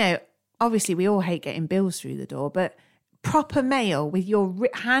 you know, obviously we all hate getting bills through the door, but proper mail with your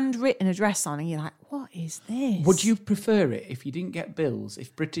handwritten address on, and you're like, what is this? Would you prefer it if you didn't get bills?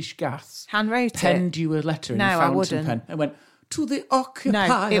 If British Gas handwrote penned you a letter in No, a I fountain wouldn't. pen and went to the it? occupier?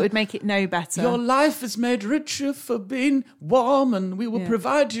 No, it would make it no better. Your life is made richer for being warm, and we will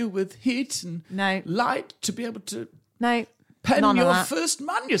provide you with heat and No. light to be able to No, pen none of your that. first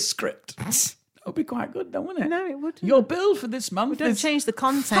manuscript. That would be quite good, though, wouldn't it? No, it wouldn't. Your bill for this month Don't is change the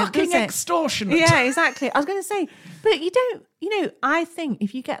content, fucking does it? extortionate. Yeah, exactly. I was going to say, but you don't, you know, I think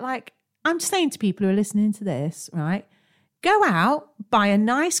if you get like, I'm just saying to people who are listening to this, right? Go out, buy a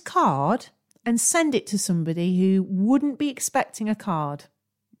nice card and send it to somebody who wouldn't be expecting a card.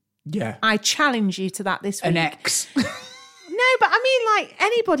 Yeah. I challenge you to that this week. An X. No, but I mean, like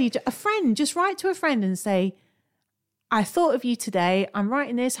anybody, a friend, just write to a friend and say, I thought of you today. I'm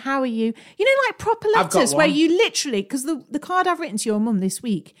writing this. How are you? You know, like proper I've got letters where one. you literally, because the card I've written to your mum this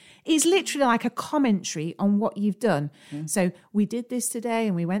week is literally like a commentary on what you've done. So we did this today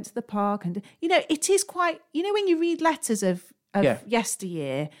and we went to the park, and, you know, it is quite, you know, when you read letters of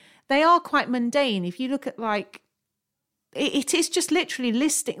yesteryear, they are quite mundane. If you look at like, it is just literally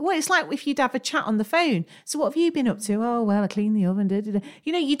listing. Well, it's like if you'd have a chat on the phone. So what have you been up to? Oh, well, I cleaned the oven. Da, da, da.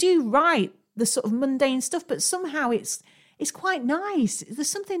 You know, you do write the sort of mundane stuff, but somehow it's quite nice. There's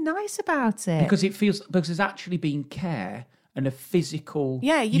something nice about it. Because there's actually been care and a physical.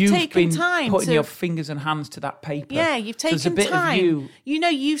 Yeah, you've taken been time putting to- your fingers and hands to that paper. Yeah, you've So there's taken a bit time. Of you know,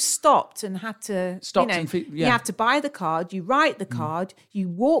 you've stopped and had to. Stopped you know, and you have to buy the card. You write the card. You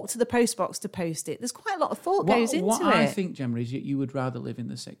walk to the post box to post it. There's quite a lot of thought goes into what it. I think, Gemma, is you would rather live in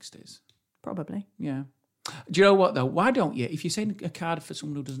the 60s. Probably. Yeah. Do you know what, though? Why don't you, if you're sending a card for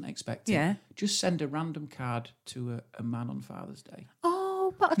someone who doesn't expect it, Yeah. just send a random card to a man on Father's Day.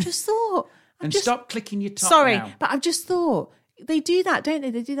 Oh, but I just thought. And stop clicking your top Sorry, now. but I've just thought they do that, don't they?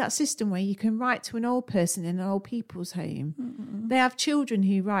 They do that system where you can write to an old person in an old people's home. They have children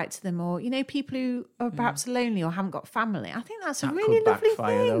who write to them, or, you know, people who are perhaps lonely or haven't got family. I think that's a That really could lovely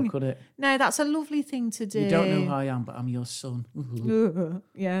backfire, thing. though, could it? No, that's a lovely thing to do. You don't know who I am, but I'm your son. Ooh,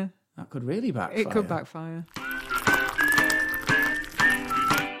 Yeah, that could really backfire. it could backfire.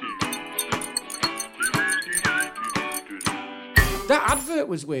 That advert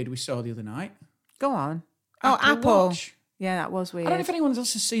was weird we saw the other night. Go on. Oh, Apple. Watch. Yeah, that was weird. I don't know if anyone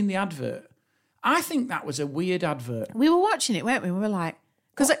else has seen the advert. I think that was a weird advert. We were watching it, weren't we? We were like,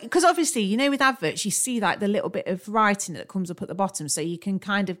 because obviously, you know, with adverts, you see like the little bit of writing that comes up at the bottom, so you can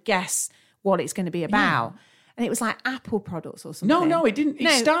kind of guess what it's going to be about. And it was like Apple products or something. No, it didn't.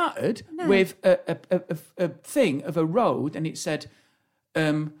 It started with a thing of a road, and it said,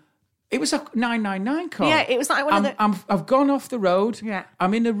 it was a 999 car. Yeah, it was like one of the. I've gone off the road. Yeah.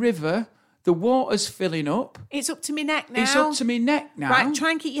 I'm in a river. The water's filling up. It's up to me neck now. It's up to me neck now. Right,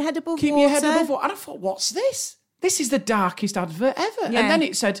 try and keep your head above Keep water. your head above water. And I thought, what's this? This is the darkest advert ever. Yeah. And then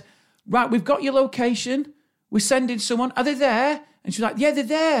it said, right, we've got your location. We're sending someone. Are they there? And she was like, yeah, they're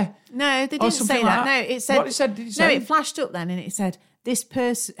there. No, they Or didn't something say like that. that. No, it said. What it said, did it No, say? it flashed up then, and it said this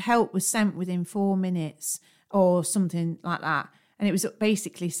person help was sent within 4 minutes or something like that. And it was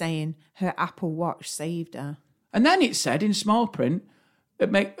basically saying her Apple Watch saved her. And then it said in small print,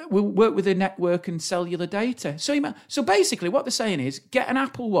 we'll work with the network and cellular data. So basically what they're saying is get an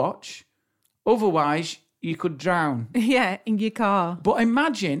Apple Watch, otherwise you could drown. Yeah, in your car. But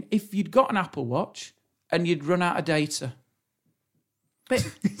imagine if you'd got an Apple Watch and you'd run out of data.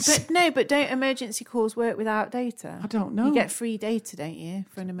 But don't emergency calls work without data? I don't know. You get free data, don't you,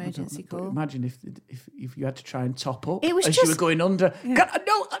 for an emergency But call? imagine if you had to try and top up It was as just- you were going under. No,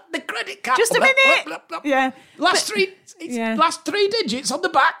 the credit card. Just a minute. Yeah. Last three digits on the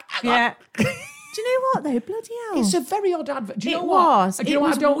back. Hang on. Yeah. Do you know what though? Bloody hell! It's a very odd advert. Do you It know what? was. Do you It know what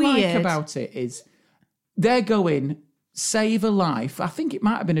was I don't like weird. about it is they're going save a life. I think it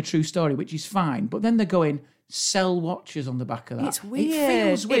might have been a true story, which is fine. But then they're going sell watches on the back of that. It's weird. It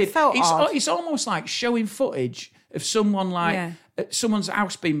feels weird. It felt odd. It's almost like showing footage of someone someone's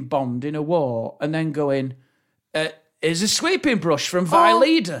house being bombed in a war, and then going, "Here's a sweeping brush from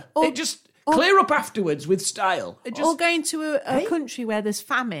Vileda." It just clear up afterwards with style. Or going to a country where there's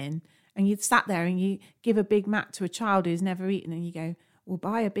famine and you'd sat there and you give a Big Mac to a child who's never eaten and you go, well,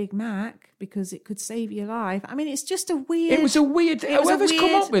 buy a Big Mac because it could save your life. I mean, it's just a weird... It was a weird... Whoever's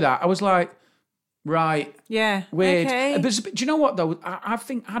come up with that, I was like, right. Yeah. Weird. Okay. Do you know what, though? I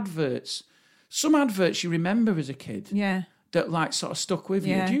think some adverts you remember as a kid... Yeah. That like sort of stuck with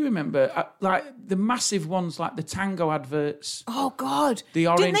you. Yeah. Do you remember like the massive ones like the Tango adverts? Oh God! The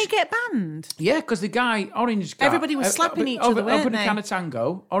orange. Didn't they get banned? Yeah, because the orange guy. Everybody was slapping each other, weren't opened a they? can of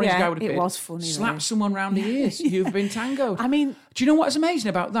Tango. Orange guy would have it was funny. Slap though. someone round the ears. You've been tangoed. I mean, do you know what's amazing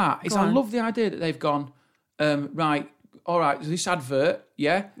about that? Is Go I on. love the idea that they've gone right. All right, this advert.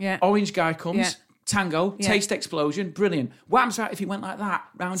 Yeah. Orange guy comes. Yeah. Tango, taste explosion, brilliant. What happens if he went like that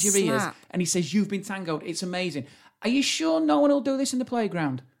round your ears and he says, "You've been tangoed"? It's amazing. Are you sure no one will do this in the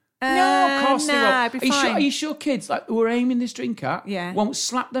playground? No, of course they won't. it'd be fine. Are you sure kids like who are aiming this drink at won't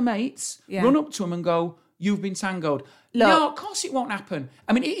slap their mates, run up to them and go, "You've been tangoed"? No, of course it won't happen.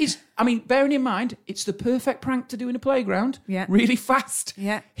 I mean, it is. I mean, bearing in mind, it's the perfect prank to do in a playground. Yeah. Really fast.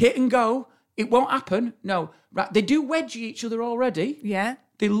 Yeah. Hit and go. It won't happen. No. Right. They do wedgie each other already. Yeah.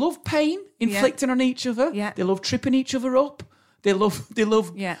 They love pain inflicting on each other. Yeah. They love tripping each other up. They love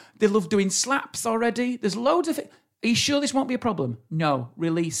doing slaps already. There's loads of it. Are you sure this won't be a problem? No.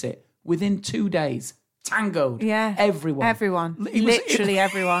 Release it. Within 2 days. Tangoed. Yeah. Everyone. Literally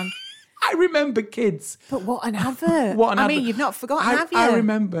everyone. I remember kids. But what an advert. What an I advert. mean, you've not forgotten, have you? I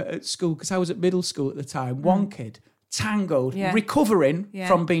remember at school, because I was at middle school at the time, one kid tangoed, recovering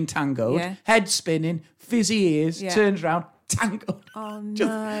from being tangoed, head spinning, fizzy ears, turns around, tangoed. Oh,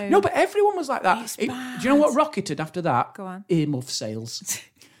 no. No, but everyone was like that. It's Do you know what rocketed after that? Go on. Earmuff sales.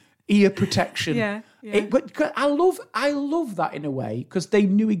 Ear protection. Yeah. But I love that in a way, because they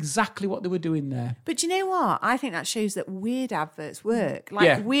knew exactly what they were doing there. But do you know what? I think that shows that weird adverts work.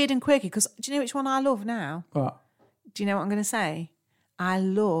 Like weird and quirky. Because do you know which one I love now? What? Do you know what I'm going to say? I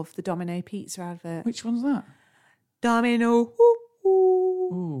love the Domino Pizza advert. Which one's that? Domino. Ooh,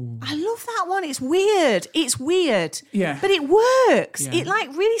 ooh. I love that one. It's weird. Yeah. But it works. Yeah. It like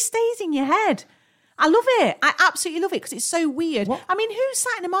really stays in your head. I love it. I absolutely love it because it's so weird. What? I mean, who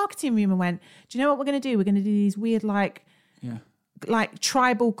sat in a marketing room and went, do you know what we're going to do? We're going to do these weird like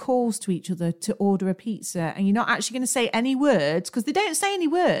tribal calls to each other to order a pizza, and you're not actually going to say any words because they don't say any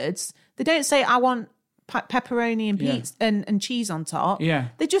words. They don't say, I want pepperoni and pizza and cheese on top. Yeah.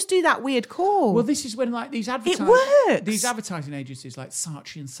 They just do that weird call. Well, this is when like these advertising works. These advertising agencies like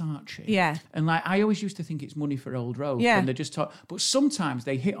Saatchi and Saatchi. Yeah. And like I always used to think it's money for old road. Yeah. And they just talk, but sometimes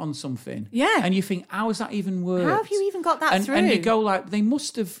they hit on something. Yeah. And you think, how has that even worked? How have you even got that through? And you go like, they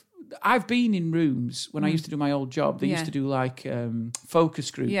must have. I've been in rooms when I used to do my old job. They used to do like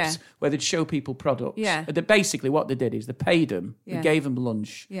focus groups where they'd show people products. Yeah. Basically, what they did is they paid them, they gave them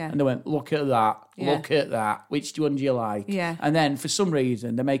lunch, and they went, "Look at that, look at that. Which one do you like?" Yeah. And then for some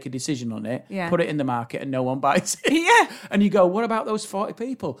reason they make a decision on it, put it in the market, and no one buys it. Yeah. And you go, "What about those 40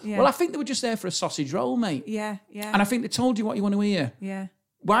 people?" Yeah. Well, I think they were just there for a sausage roll, mate. Yeah, yeah. And I think they told you what you want to hear. Yeah.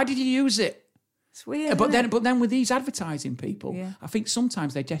 Why did you use it? It's weird. But isn't it? then with these advertising people, Yeah. I think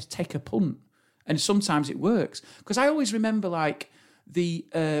sometimes they just take a punt, and sometimes it works. Because I always remember like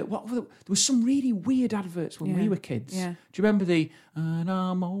there was some really weird adverts when we were kids. Yeah. Do you remember "And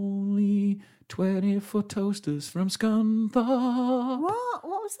I'm only 20 for toasters from Scunthorpe"? What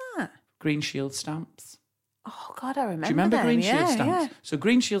was that? Green Shield stamps. Oh God, I remember. Do you remember them. Green Shield Yeah, stamps? Yeah. So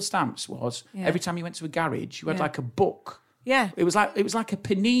Green Shield stamps was every time you went to a garage, you had like a book. Yeah. It was like a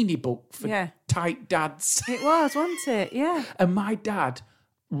panini book for tight dads. It was, wasn't it? Yeah. And my dad,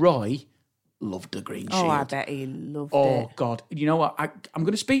 Roy, loved the Green Shield. Oh, I bet he loved it. Oh, God. You know what? I'm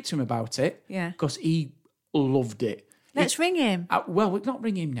going to speak to him about it. Yeah. Because he loved it. Let's ring him. Well, we're not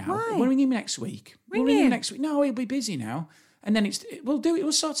ringing him now. Why? We'll ring him next week. Ring we'll ring him him. next week. No, he'll be busy now. And then we'll do it.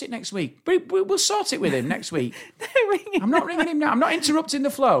 We'll sort it next week. We'll sort it with him next week. Ring him. I'm not ringing him now. I'm not interrupting the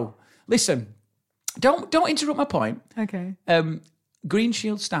flow. Listen, don't interrupt my point. Okay. Green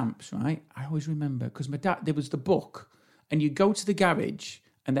Shield stamps, right? I always remember because my dad, there was the book, and you go to the garage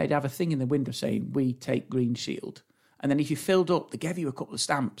and they'd have a thing in the window saying, "We take Green Shield." And then if you filled up, they gave you a couple of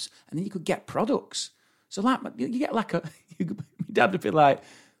stamps, and then you could get products. So like you get like my dad would be like,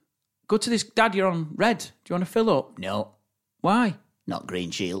 "Go to this, Dad, you're on red. Do you want to fill up?" No, Why? not Green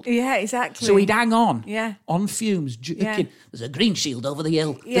Shield. Yeah, exactly. So he'd hang on, Yeah. on fumes. Yeah. There's a Green Shield over the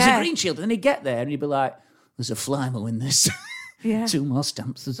hill. Yeah. There's a Green Shield. And then he'd get there and he'd be like, there's a Flymo in this. Yeah. 2 more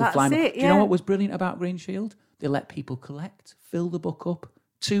stamps. There's That's a Flymo. it, Do you know yeah. what was brilliant about Green Shield? They let people collect, fill the book up.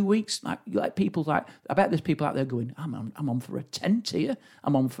 2 weeks, like people like. I bet there's people out there going, I'm on for a tent here.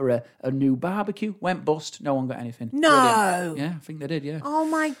 I'm on for a new barbecue. Went bust. No one got anything. No. Brilliant. Yeah, I think they did. Yeah. Oh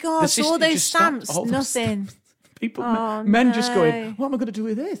my God! The So all system those just stopped stamps, all those nothing. People, Oh, men just no. going, what am I going to do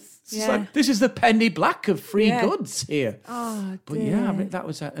with this? It's Yeah. like, this is the penny black of free Yeah. goods here. Oh, But dear. yeah, I mean, that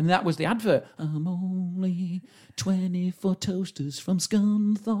was the advert. I'm only 24 toasters from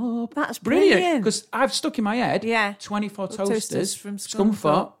Scunthorpe. That's brilliant brilliant. because I've stuck in my head. Yeah. 24 Toasters toasters from from Scunthorpe.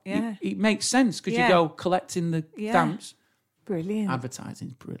 Scunthorpe. Yeah. It makes sense because Yeah. you go collecting the Yeah. stamps. Brilliant.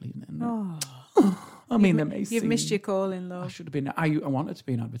 Advertising's brilliant. Isn't it? I mean, they may You've seem- missed your calling, I love. should have been. I wanted to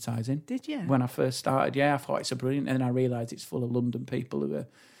be in advertising. Did you? When I first started, yeah, I thought it's a brilliant, and then I realised it's full of London people who are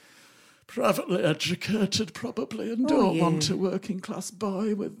privately educated, probably, and don't want a working class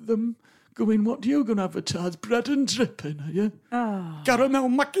boy with them going, "What are you going to advertise? Bread and dripping, are you? Caramel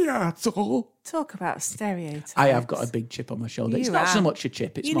macchiato." Talk about stereotypes. I have got a big chip on my shoulder. It's You not so have. much a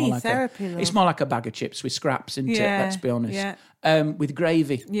chip. It's You more need like therapy, love. it's more like a bag of chips with scraps into it. Yeah, Let's be honest. yeah. With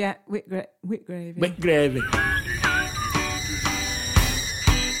gravy. Yeah, whip gravy. With gravy.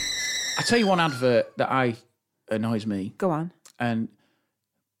 I tell you one advert that annoys me, Go on. and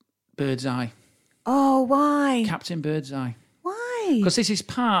Birdseye, Oh, why? Captain Birdseye, Why? because this is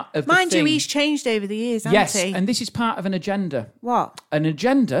part of the Mind you, thing. he's changed over the years, hasn't Yes, he? and this is part of an agenda. What? An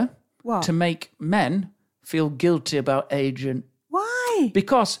agenda What? to make men feel guilty about aging. Why?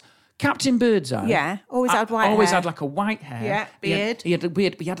 Because Captain Birdseye, Yeah, always had white always hair. had like a white hair, Yeah, beard. He had a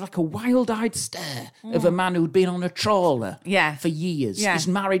beard. He had like a wild-eyed stare of a man who'd been on a trawler, Yeah. for years. Yeah. His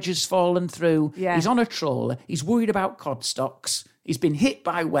marriage has fallen through. Yeah. He's on a trawler. He's worried about cod stocks. He's been hit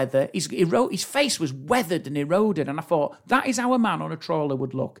by weather. His face was weathered and eroded. And I thought, that is how a man on a trawler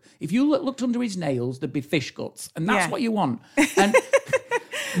would look. If you looked under his nails, there'd be fish guts. And that's Yeah. what you want. And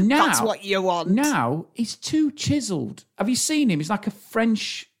now, That's what you want. Now, he's too chiseled. Have you seen him? He's like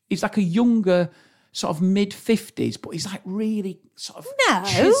a younger, sort of mid-50s, but he's like really sort of No.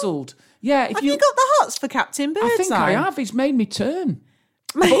 chiseled. Yeah. If Have you got the hots for Captain Birdseye? I think I have. He's made me turn.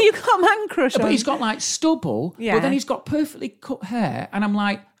 You've got man crush on. But he's got like stubble, Yeah. but then he's got perfectly cut hair. And I'm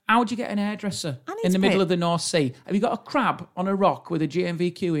like, how'd you get an hairdresser I need in the to middle pay- of the North Sea? Have you got a crab on a rock with a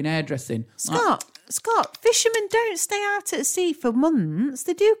GMVQ in hairdressing? Scott, fishermen don't stay out at sea for months.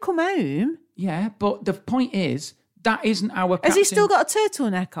 They do come home. Yeah, but the point is, that isn't our Has he Captain- still got a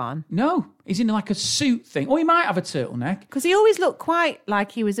turtleneck on? No, he's in like a suit thing. Or he might have a turtleneck. Because he always looked quite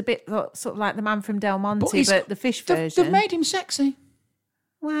like he was a bit sort of like the man from Del Monte, he's- but the fish They've version. made him sexy.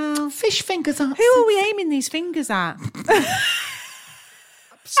 Well, Fish fingers aren't who are we aiming these fingers at?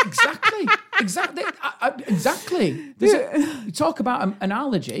 Exactly. Exactly. You talk about an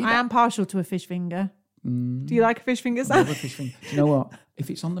analogy. I am partial to a fish finger. Do you like a fish finger I love a sandwich? fish finger. Do you know what? If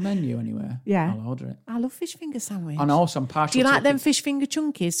it's on the menu anywhere, Yeah. I'll order it. I love fish finger sandwich. And also, I'm partial Do you to like a them kid- fish finger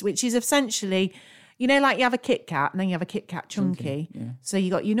chunkies, which is essentially, you know, like you have a Kit Kat and then you have a Kit Kat chunky. yeah. So you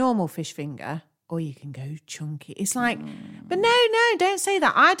got your normal fish finger, or you can go chunky. It's like, but no, don't say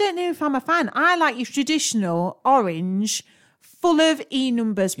that. I don't know if I'm a fan. I like your traditional orange, full of E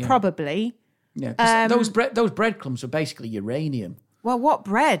numbers, probably. Yeah, 'cause those breadcrumbs are basically uranium. Well, what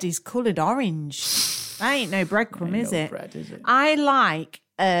bread is coloured orange? That ain't no breadcrumb, Ain't is no it? bread, is it? I like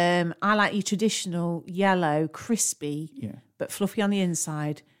your traditional yellow, crispy, but fluffy on the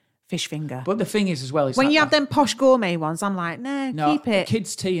inside fish finger. But the thing is, as well, it's when like you have that- them posh gourmet ones, I'm like, no, keep it.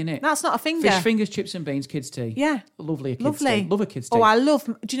 Kids' tea in it. That's not a finger. Fish fingers, chips and beans, kids' tea. Yeah. Lovely, a kids' Lovely. tea. Love a kids' tea. Oh, I love.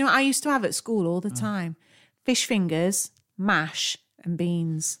 Do you know what I used to have at school all the time? Fish fingers, mash, and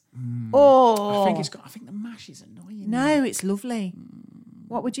beans. Oh, I think the mash is annoying. no, it's lovely.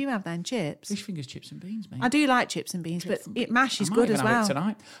 What would you have then? Chips? Fish fingers, chips and beans, mate. I do like chips and beans, but mash is I might good even as have it well.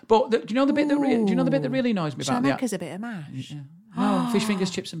 tonight. But do you know the bit that really annoys me Shall I about make us a bit of mash? No, fish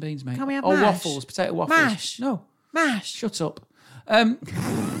fingers, chips and beans, mate. Can we have or mash? waffles, potato waffles. Mash. No, Mash. shut up.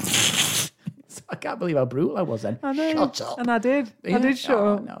 I can't believe how brutal I was then. I know. Shut up. And I did. Yeah? I did shut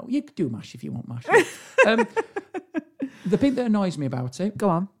Oh, up. no, you could do mash if you want mash. The thing that annoys me about it Go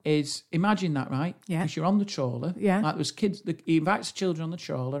on. is, imagine that, right? Yeah. Because you're on the trawler. Yeah. Like there's kids, he invites children on the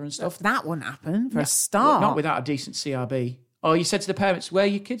trawler and stuff. That wouldn't happen for a Well, start. not without a decent CRB. Oh, you said to the parents, where are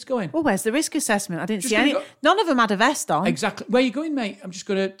your kids going? Well, where's the risk assessment? I didn't Just see gonna any. go- None of them had a vest on. Exactly. Where are you going, mate? I'm just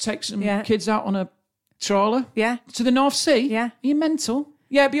going to take some Yeah. kids out on a trawler. Yeah. To the North Sea? Yeah. Are you mental?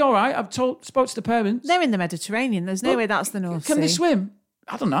 Yeah, it'd be all right. Spoke to the parents. They're in the Mediterranean. There's no Well, way that's the North Can Sea. they swim?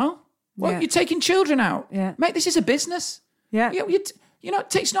 I don't know. Well, Yeah. you're taking children out. Yeah. Mate, this is a business. Yeah.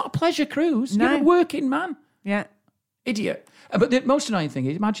 It's not a pleasure cruise. No. You're a working man. Yeah. Idiot. But the most annoying thing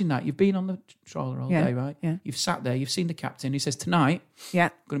is, imagine that. You've been on the trawler all Yeah, day, right? yeah. You've sat there. You've seen the captain. He says, tonight, Yeah.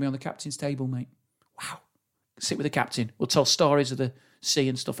 I'm going to be on the captain's table, mate. Wow. Sit with the captain. We'll tell stories of the sea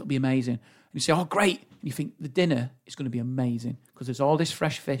and stuff. It'll be amazing. And you say, oh, great. And you think the dinner is going to be amazing because there's all this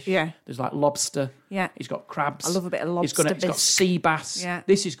fresh fish. Yeah. There's like lobster. Yeah. He's got crabs. I love a bit of He's got lobster sea bass. Yeah.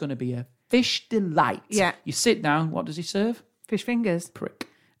 This is going to be a fish delight. Yeah. You sit down. What does he serve? Fish fingers. Prick.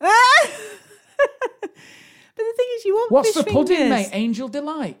 But the thing is, you want What's fish the pudding, fingers. mate? Angel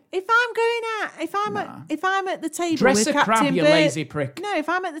delight. If I'm going out, if I'm at the table Dress with a Captain crab, you lazy prick. No, if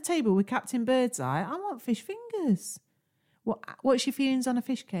I'm at the table with Captain Birdseye, I want fish fingers. What's your feelings on a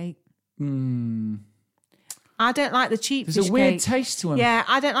fish cake? I don't like the cheap There's fish a weird cake. taste to them. Yeah,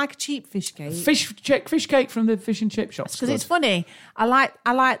 I don't like a cheap fish cake. Fish cake from the fish and chip shops. Because it's funny. I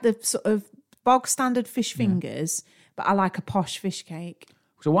like the sort of bog standard fish fingers, but I like a posh fish cake.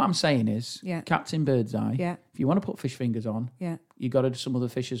 So what I'm saying is, Yeah. Captain Birdseye, Yeah. if you want to put fish fingers on, Yeah. you got to do some other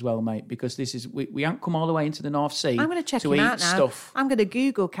fish as well, mate, because this is we haven't come all the way into the North Sea I'm going to check to him eat out now. stuff. I'm going to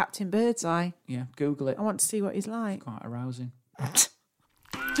Google Captain Birdseye. Yeah, Google it. I want to see what he's like. Quite arousing.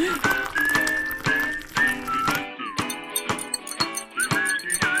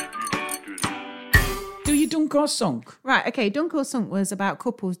 Do you dunk or sunk? Right, okay, Dunk or Sunk was about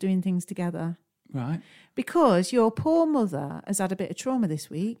couples doing things together. Right. Because your poor mother has had a bit of trauma this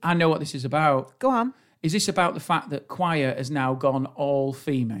week. I know what this is about. Go on. Is this about the fact that choir has now gone all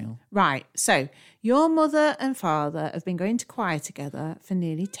female? Right, so your mother and father have been going to choir together for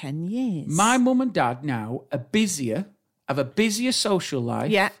nearly 10 years. My mum and dad now have a busier social life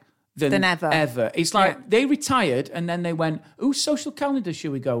Yeah, than ever. It's like Yeah. they retired and then they went, whose social calendar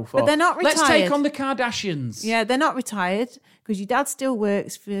should we go for? But they're not Let's take retired. on the Kardashians. Yeah, they're not retired because your dad still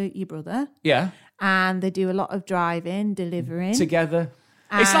works for your brother Yeah. and they do a lot of driving, delivering. Together.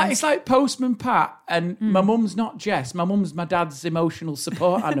 It's like Postman Pat and my mum's not Jess. My mum's my dad's emotional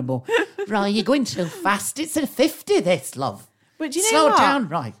support animal. Right, you're going too fast. It's a 50, this, love. But do you know Slow what? down,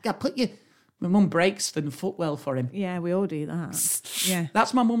 right. Got put your... My mum brakes the footwell for him. Yeah, we all do that. Yeah.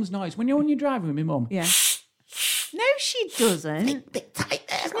 That's my mum's noise. When you're driving with my mum. Yeah. No, she doesn't. Bit tight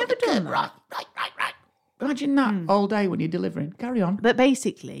there. She's never done that. Right. Imagine that all day when you're delivering. Carry on. But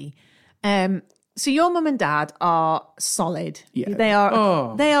basically, so your mum and dad are solid. Yeah. They are.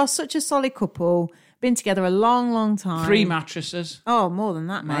 Oh. They are such a solid couple. Been together a long, long time. 3 mattresses. Oh, more than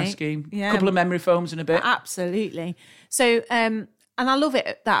that, My mate. scheme. Yeah, Couple of memory foams in a bit. absolutely. So, and I love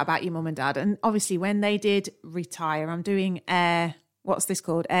it that about your mum and dad. And obviously, when they did retire, I'm doing what's this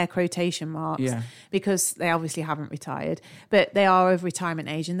called? Air quotation marks. Yeah. Because they obviously haven't retired, but they are of retirement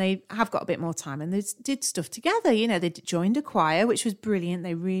age and they have got a bit more time and they did stuff together. You know, they joined a choir, which was brilliant.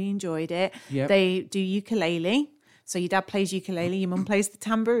 They really enjoyed it. Yep. They do ukulele. So your dad plays ukulele, your mum plays the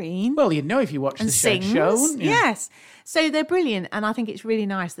tambourine. Well, you'd know if you watched And the sings. show, wouldn't you? Yes. So they're brilliant. And I think it's really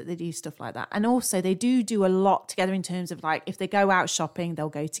nice that they do stuff like that. And also they do a lot together in terms of like, if they go out shopping, they'll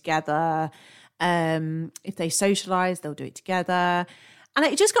go together. If they socialise, they'll do it together. And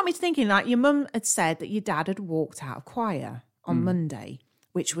it just got me to thinking, like your mum had said that your dad had walked out of choir on Monday,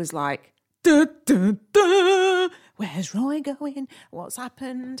 which was like, duh, duh, duh. Where's Roy going? What's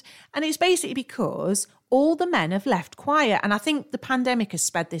happened? And it's basically because all the men have left choir. And I think the pandemic has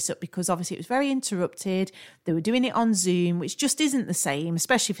sped this up because obviously it was very interrupted. They were doing it on Zoom, which just isn't the same,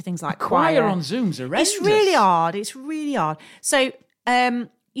 especially for things like Choir on Zoom's horrendous. It's really hard. It's really hard. So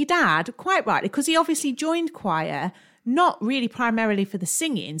your dad, quite rightly, because he obviously joined choir, not really primarily for the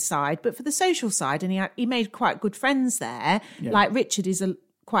singing side, but for the social side. And he made quite good friends there. Yeah. Like Richard is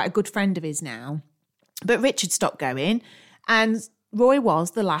quite a good friend of his now. But Richard stopped going and Roy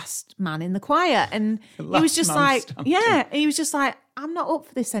was the last man in the choir. And he was last just man like, standing. yeah, he was just like, I'm not up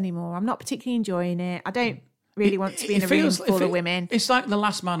for this anymore. I'm not particularly enjoying it. I don't really want to be in a room full of women. It's like the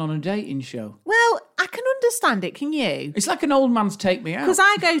last man on a dating show. Well, I can understand it, can you? It's like an old man's Take Me Out. Because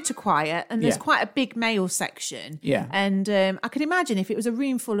I go to choir and there's Yeah. quite a big male section. Yeah. And I could imagine if it was a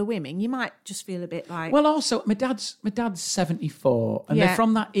room full of women, you might just feel a bit like... Well, also, my dad's 74, and Yeah. they're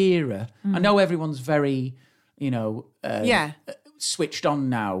from that era. I know everyone's very, switched on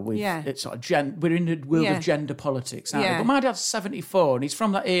now with Yeah. it's sort of we're in the world Yeah. of gender politics, aren't we? Yeah. But my dad's 74, and he's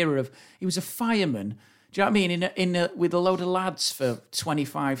from that era of he was a fireman. Do you know what I mean? With a load of lads for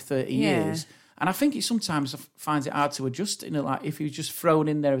 25, 30 Yeah. years. And I think he sometimes finds it hard to adjust in it, like if he was just thrown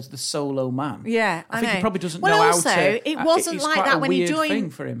in there as the solo man. Yeah, I think know. he probably doesn't well, know also, how to. it wasn't it's like quite that a when he weird joined. thing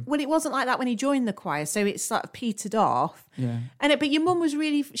for him. Well, it wasn't like that when he joined the choir, so it sort of petered off. Yeah. But your mum was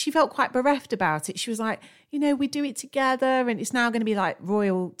really, she felt quite bereft about it. She was like, we do it together, and it's now going to be like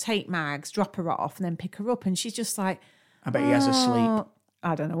Royal Tate Mags, drop her off and then pick her up, and she's just like, I bet he has a sleep.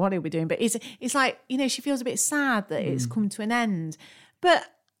 I don't know what he'll be doing, but it's like, she feels a bit sad that it's come to an end. But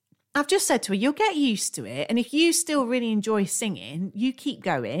I've just said to her, you'll get used to it. And if you still really enjoy singing, you keep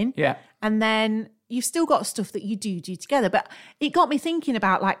going. Yeah. And then you've still got stuff that you do together. But it got me thinking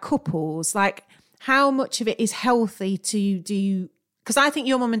about like couples, like how much of it is healthy to do. Because I think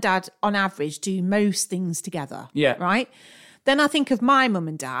your mum and dad, on average, do most things together. Yeah. Right? Then I think of my mum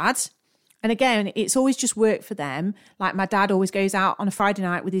and dad. And again, it's always just work for them. Like my dad always goes out on a Friday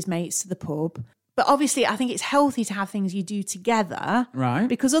night with his mates to the pub. But obviously, I think it's healthy to have things you do together. Right.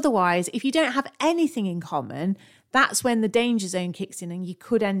 Because otherwise, if you don't have anything in common, that's when the danger zone kicks in and you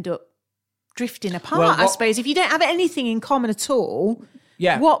could end up drifting apart, I suppose. If you don't have anything in common at all,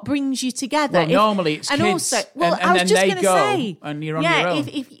 what brings you together? Well, normally it's and kids, also, well, and I was then just they going to go, say, and you're on your own.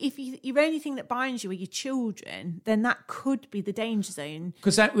 If your only thing that binds you are your children, then that could be the danger zone.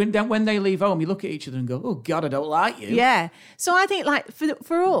 Because when they leave home, you look at each other and go, "Oh God, I don't like you." Yeah. So I think, like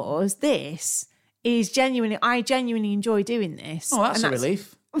for us, this is genuinely. I genuinely enjoy doing this. Oh, that's and a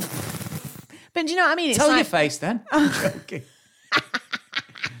relief. But do you know what I mean? It's Tell like, your face then. I'm joking.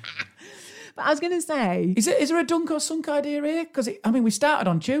 But I was going to say, Is there a dunk or sunk idea here? Because we started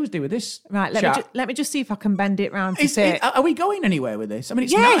on Tuesday with this. right? Let me just see if I can bend it round to Is, fit. are we going anywhere with this? I mean,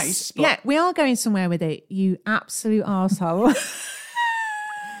 it's Yes, nice. But yeah, we are going somewhere with it. You absolute arsehole.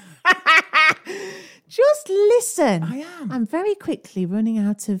 Just listen. I am. I'm very quickly running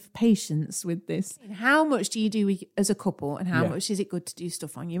out of patience with this. How much do you do as a couple, and how Yeah. much is it good to do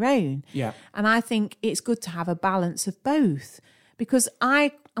stuff on your own? Yeah. And I think it's good to have a balance of both, because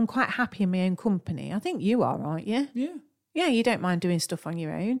I'm quite happy in my own company. I think you are, aren't you? Yeah. Yeah, you don't mind doing stuff on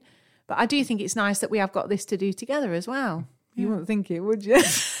your own. But I do think it's nice that we have got this to do together as well. You wouldn't think it, would you?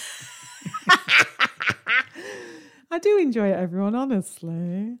 I do enjoy it, everyone,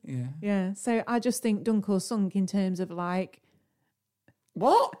 honestly. Yeah. Yeah. So I just think dunk or sunk in terms of like,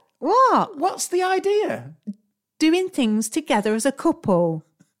 What? what? What's the idea? Doing things together as a couple.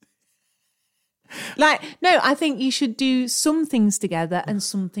 Like, no, I think you should do some things together and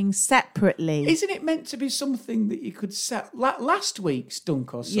some things separately. Isn't it meant to be something that you could set? Last week's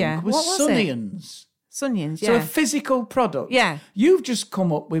dunk or sunk Yeah. was What was it? Sunions. Sunions, So yeah. a physical product. Yeah. You've just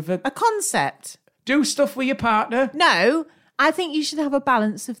come up with A concept. do stuff with your partner. No, I think you should have a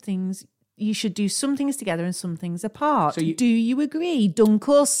balance of things. You should do some things together and some things apart. So do you agree? Dunk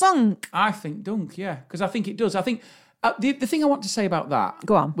or sunk? I think dunk, yeah, because I think it does. I think the thing I want to say about that,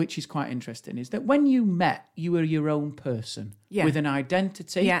 Go on. which is quite interesting, is that when you met, you were your own person Yeah. with an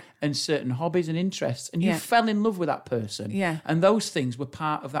identity Yeah. and certain hobbies and interests, and you Yeah. fell in love with that person. Yeah. And those things were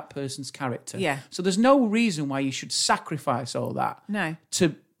part of that person's character. Yeah. So there's no reason why you should sacrifice all that No.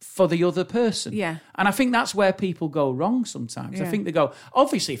 for the other person. Yeah. And I think that's where people go wrong sometimes. I Yeah. think they go,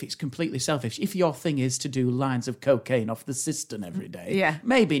 obviously, if it's completely selfish, if your thing is to do lines of cocaine off the cistern every day, Yeah.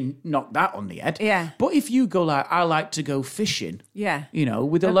 maybe knock that on the head. Yeah. But if you go like, I like to go fishing, Yeah.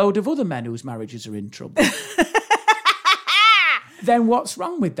 with a load of other men whose marriages are in trouble, then what's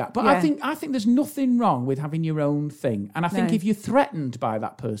wrong with that? But Yeah. I think there's nothing wrong with having your own thing. And I think No. if you're threatened by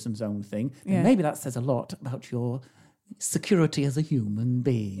that person's own thing, then Yeah. maybe that says a lot about your security as a human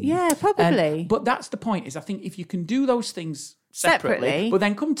being. Yeah, probably. But that's the point, is I think if you can do those things separately, Separately. but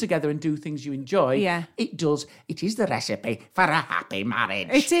then come together and do things you enjoy, Yeah. it is the recipe for a happy marriage.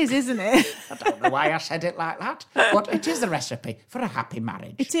 It is, isn't it? I don't know why I said it like that, but it is the recipe for a happy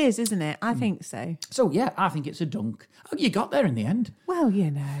marriage. It is, isn't it? I think so. So, yeah, I think it's a dunk. Oh, you got there in the end. Well,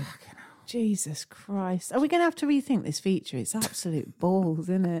 Jesus Christ. Are we going to have to rethink this feature? It's absolute balls,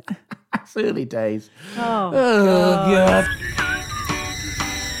 isn't it? It's early days. Oh, God.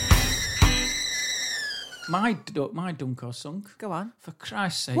 My dunk or sunk. Go on. For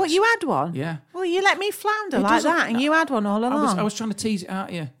Christ's sake. What, you had one? Yeah. Well, you let me flounder It like doesn't- that, and you had one all along. I was trying to tease it out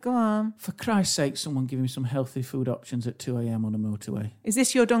of you. Go on. For Christ's sake, someone give me some healthy food options at 2 a.m. on a motorway. Is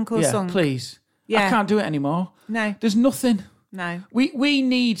this your dunk or Yeah, sunk? please. Yeah. I can't do it anymore. No. There's nothing. No. We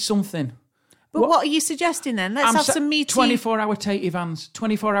need something. But what are you suggesting then? Let's have some meaty... 24-hour tatey vans,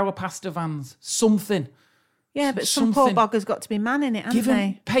 24-hour pasta vans, something. Yeah, but some poor bugger's got to be manning it, haven't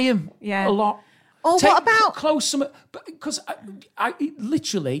they? Pay him Yeah. a lot. Or what about... Close some... Because I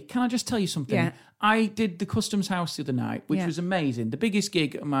literally, can I just tell you something? Yeah. I did the Customs House the other night, which Yeah. was amazing. The biggest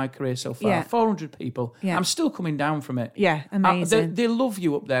gig of my career so far. Yeah. 400 people. Yeah. I'm still coming down from it. Yeah, amazing. They love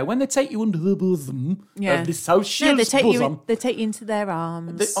you up there. When they take you under the bosom of the social No, they take bosom. they take you into their arms.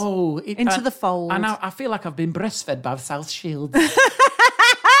 Into the fold. And I feel like I've been breastfed by South Shields.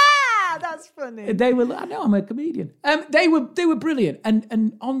 That's funny. They were. I know I'm a comedian. They were brilliant.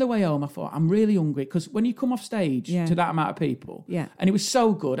 And on the way home, I thought I'm really hungry because when you come off stage to that amount of people, and it was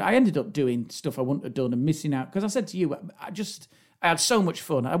so good. I ended up doing stuff I wouldn't have done and missing out because I said to you, I had so much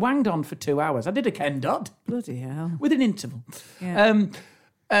fun. I wanged on for 2 hours. I did a Ken Dodd. Bloody hell. With an interval. Yeah.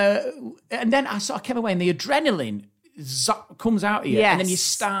 And then I sort of came away, and the adrenaline comes out of you, and then you're Yes.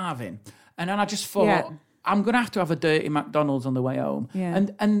 starving. And then I just thought, I'm going to have a dirty McDonald's on the way home. Yeah.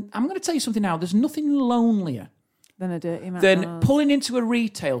 And I'm going to tell you something now. There's nothing lonelier Then a dirty than McDonald's. pulling into a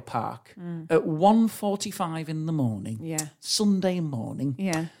retail park at 1:45 in the morning, Yeah. Sunday morning.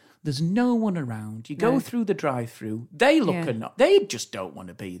 Yeah. There's no one around. You go through the drive-through. They look they just don't want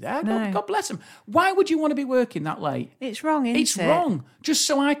to be there. No. God bless them. Why would you want to be working that late? It's wrong, isn't It's it? wrong. Just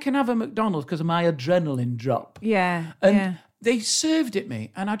so I can have a McDonald's because of my adrenaline drop. Yeah. And they served it me,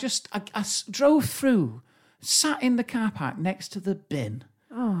 and I drove through, sat in the car park next to the bin,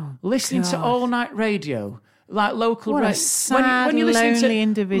 listening to all night radio, like local What a radio. sad, when you listen lonely to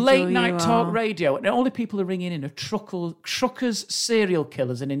individual late night you talk are. radio, and all the people are ringing in are truckers, serial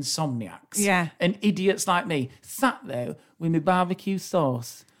killers, and insomniacs, Yeah. and idiots like me, sat there with my barbecue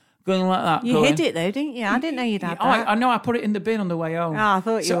sauce, going like that. You going, hid it though, didn't you? I didn't know you'd had Oh, that. I know. I put it in the bin on the way home. Oh, I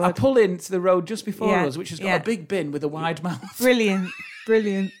thought you so I would. pull into the road just before Yeah, us, which has got yeah. a big bin with a wide mouth. Brilliant.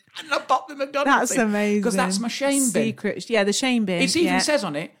 Brilliant. And I popped the McDonald's That's amazing. because that's my shame bin. Secret. Yeah, the shame bin. It even yeah. says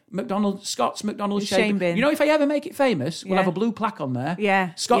on it, Scott's McDonald's The shame bin. You know, if I ever make it famous, we'll Yeah. have a blue plaque on there.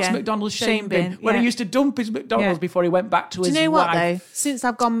 Yeah, Scott's yeah. McDonald's shame Shame bin. bin, When he yeah. used to dump his McDonald's Yeah. before he went back to Do his you know what wife. though? Since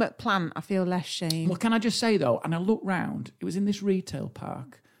I've gone McPlant, I feel less shame. Well, can I just say though, and I looked round, it was in this retail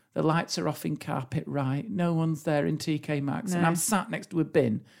park. The lights are off in Carpet Right. No one's there in TK Maxx. And No. I'm sat next to a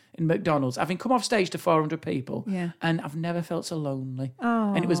bin in McDonald's, having come off stage to 400 people. Yeah. And I've never felt so lonely.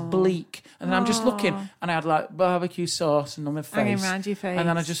 And it was bleak. And then I'm just looking, and I had like barbecue sauce and on my face. Hanging round your face. And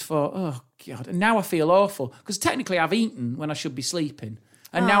then I just thought, oh, God. And now I feel awful. Because technically I've eaten when I should be sleeping.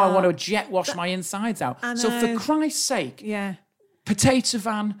 And now I want to jet wash my insides out. So for know. Christ's sake, Yeah. potato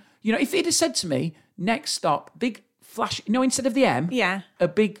van. You know, if he'd have said to me, next stop, big flash, instead of the M, Yeah. a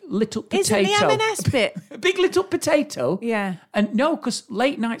big lit up potato. Isn't the M&S bit? A big lit up potato. Yeah. And no, because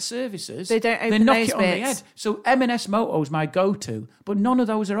late night services, They don't they open knock those it on the bits. head. So M&S Moto is my go-to, but none of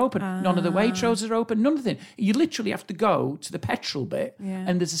those are open. None of the Waitroses are open. None of them. You literally have to go to the petrol bit, Yeah.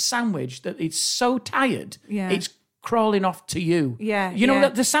 and there's a sandwich that it's so tired, Yeah. it's crawling off to you. Yeah, You know yeah.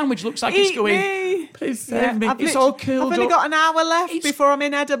 that the sandwich looks like it's Eat going. me. Please save Yeah, me. I've It's lit- all curled I've only up. got an hour left It's- before I'm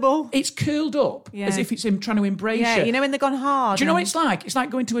inedible. It's curled up Yeah. as if it's him trying to embrace Yeah, you. you know when they've gone hard. Do you know what and- it's like? It's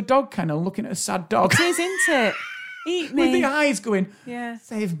like going to a dog kennel and looking at a sad dog It is, isn't it? Eat me. with the eyes going, Yeah.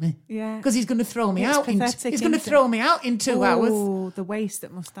 save me. Yeah. Because he's going to throw me It's out. pathetic, He's going to isn't it? throw me out in 2 hours. Oh, the waste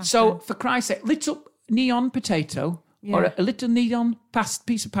that must happen. So, for Christ's sake, lit up neon potato or Yeah. a little neon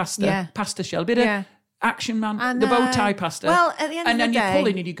piece of pasta, Yeah. pasta shell, bit Yeah. of Action Man, I the bow know. tie pasta. Well, at the end of and then the you day- pull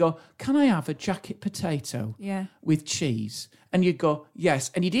in and you go, can I have a jacket potato Yeah. with cheese? And you go,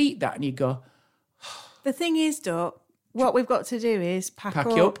 yes. And you'd eat that and you go, the thing is, Duck, what we've got to do is pack pack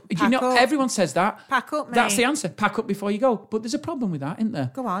up. you up. You know, up. everyone says that. Pack up, mate. That's the answer. Pack up before you go. But there's a problem with that, isn't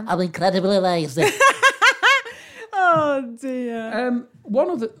there? Go on. I'm incredibly lazy. Oh, dear. One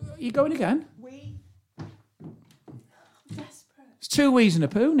of the... You going again? It's 2 wheeze and a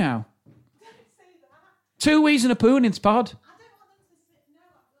poo now. 2 wheeze and a poo in its pod.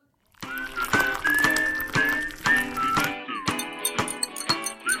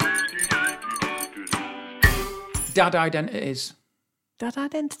 Dad identities. Dad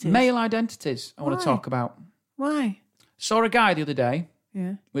identity. Male identities I want to Why? talk about. Why? Saw a guy the other day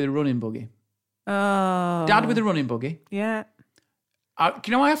Yeah. with a running buggy. Oh. Dad with a running buggy. Yeah. Do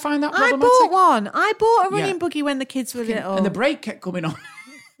you know why I find that I problematic? bought one. I bought a running Yeah. buggy when the kids were little. And the brake kept coming on.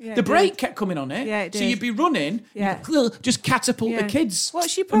 Yeah, The it brake did. kept coming on it. Yeah, it So did. you'd be running, Yeah. just catapult the Yeah. kids.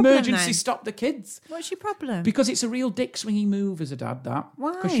 What's your problem Emergency then? stop the kids. What's your problem? Because it's a real dick swinging move as a dad, that.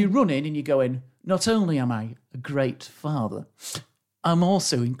 Why? Because you're running and you're going, not only am I a great father, I'm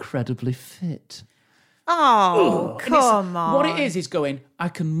also incredibly fit. Oh, And it's- come on. What it is going, I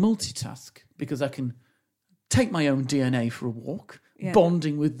can multitask because I can take my own DNA for a walk, Yeah.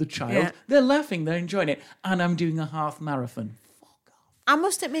 bonding with the child. Yeah. They're laughing, they're enjoying it, and I'm doing a half marathon. I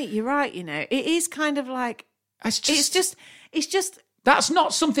must admit, you're right. You know, it is kind of like It's just That's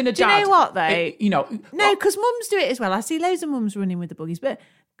not something a Do you dad. know what, though? No, because mums do it as well. I see loads of mums running with the buggies, but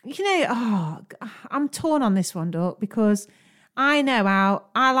I'm torn on this one, Doc, because I know how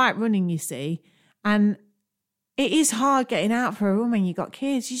I like running. You see, and it is hard getting out for a run when you got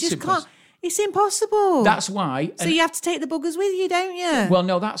kids. You just can't. It's impossible. That's why. So you have to take the buggers with you, don't you? Well,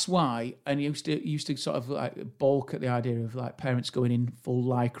 no, that's why. And you used to sort of like balk at the idea of like parents going in full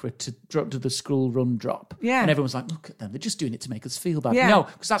lycra to drop to the school run drop. Yeah. And everyone's like, look at them, they're just doing it to make us feel bad. Yeah. No,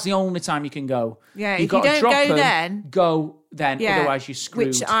 because that's the only time you can go. Yeah, You've if you got to don't drop go them, then- go then, Yeah, otherwise you're screwed.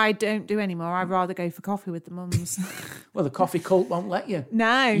 Which I don't do anymore. I'd rather go for coffee with the mums. Well, the coffee cult won't let you.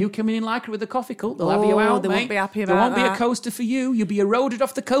 No. You coming in lycra with the coffee cult, they'll have you out, they mate. won't be happy There about won't be a that. coaster for you. You'll be eroded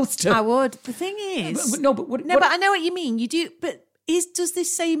off the coaster. I would. The thing is, But I know what you mean. You do, but does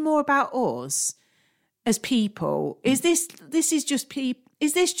this say more about us as people? Is this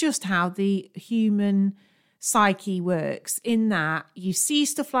just how the human psyche works? In that you see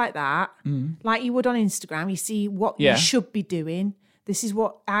stuff like that, like you would on Instagram. You see what Yeah. you should be doing. This is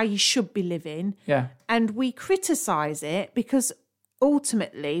how you should be living. Yeah. And we criticize it because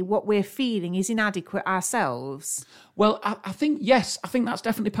ultimately what we're feeling is inadequate ourselves. Well, I think, yes, I think that's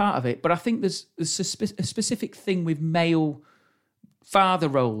definitely part of it. But I think there's a specific thing with male father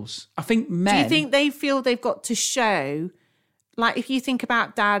roles. I think men... Do you think they feel they've got to show, like if you think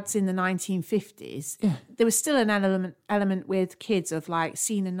about dads in the 1950s, there was still an element with kids of like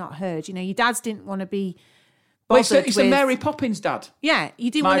seen and not heard. You know, your dads didn't want to be bothered it's with... a Mary Poppins dad. Yeah, you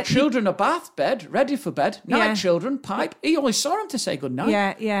didn't My want to... children are bath, bed, ready for bed. Night, Yeah. children, pipe. He always saw him to say good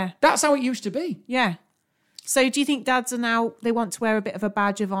night. Yeah. That's how it used to be. Yeah. So do you think dads are now, they want to wear a bit of a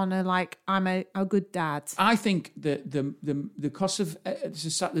badge of honour, like I'm a good dad? I think that the cost of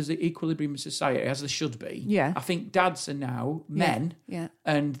there's an equilibrium in society, as there should be. Yeah. I think dads are now men. Yeah.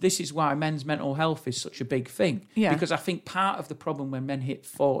 And this is why men's mental health is such a big thing. Yeah. Because I think part of the problem when men hit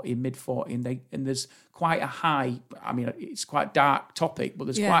 40, mid-40, and there's quite a high, I mean, it's quite a dark topic, but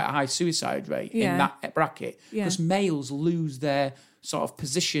there's quite a high suicide rate in that bracket. Yeah. Because males lose their sort of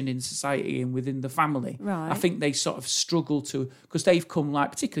position in society and within the family. Right. I think they sort of struggle to, because they've come,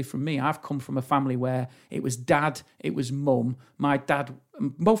 like, particularly from me, I've come from a family where it was dad, it was mum. My dad,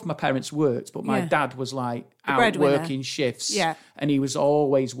 both my parents worked, but my dad was like out breadwinner. working shifts. Yeah. And he was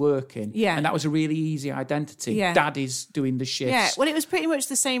always working. Yeah. And that was a really easy identity. Yeah. Dad is doing the shifts. Yeah, well, it was pretty much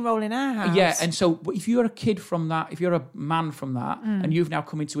the same role in our house. Yeah, and so but if you're a kid from that, if you're a man from that, and you've now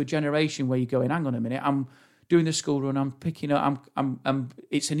come into a generation where you're going, hang on a minute, I'm doing the school run, I'm picking up, I'm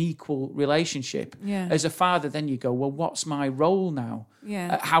it's an equal relationship. Yeah. As a father, then you go, well, what's my role now?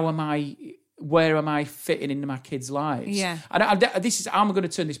 Yeah. Where am I fitting into my kids' lives? Yeah. And I'm going to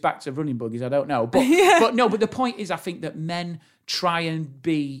turn this back to running buggies, I don't know. But but the point is, I think that men try and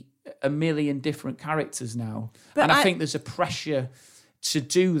be a million different characters now. But and I think there's a pressure to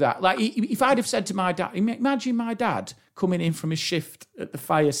do that. Like, if I'd have said to my dad, imagine my dad coming in from his shift at the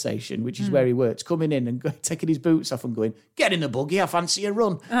fire station, which is where he works, coming in and taking his boots off and going, get in the buggy, I fancy a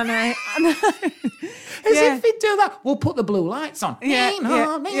run. I know. As if he'd do that. We'll put the blue lights on.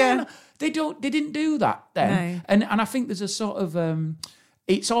 Yeah. They didn't do that then. No. And I think there's a sort of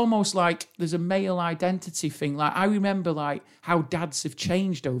it's almost like there's a male identity thing. Like, I remember like how dads have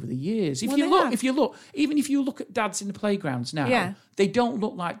changed over the years. If you look at dads in the playgrounds now, they don't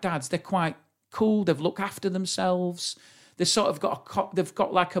look like dads. They're quite cool. They've looked after themselves. They've sort of they've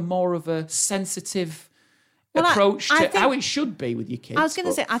got like a more of a sensitive approach to how it should be with your kids. I was going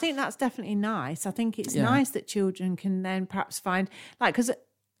to say, I think that's definitely nice. I think it's nice that children can then perhaps find, like, because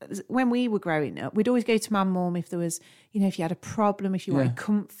when we were growing up, we'd always go to my mum if there was, if you had a problem, if you wanted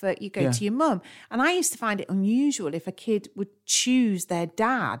comfort, you go to your mum. And I used to find it unusual if a kid would choose their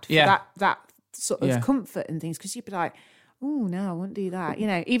dad for that sort of comfort and things, because you'd be like, oh, no, I wouldn't do that.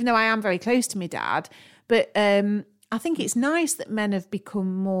 Even though I am very close to my dad. But I think it's nice that men have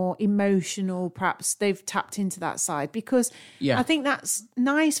become more emotional. Perhaps they've tapped into that side, because I think that's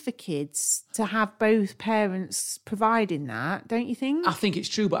nice for kids to have both parents providing that, don't you think? I think it's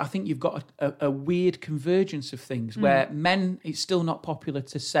true, but I think you've got a weird convergence of things where men, it's still not popular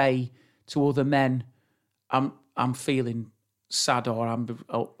to say to other men, I'm feeling sad, or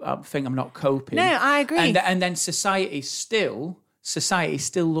I think I'm not coping. No, I agree. And then society still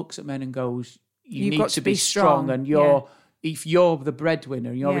looks at men and goes, you You've need got to to be be strong, strong. and if you're the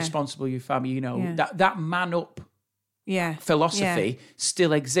breadwinner, you're responsible for your family. That man up philosophy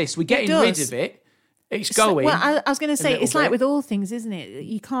still exists. We're getting rid of it. It's going. Well, I was going to say, it's bit. like with all things, isn't it?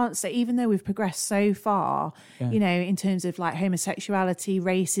 You can't say, even though we've progressed so far, in terms of like homosexuality,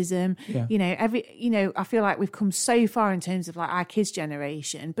 racism, I feel like we've come so far in terms of like our kids'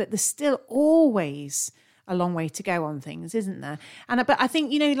 generation, but there's still always a long way to go on things, isn't there? But I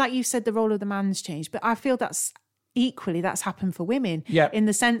think, like you said, the role of the man's changed, but I feel that's happened for women in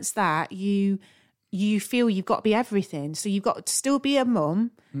the sense that you feel you've got to be everything. So you've got to still be a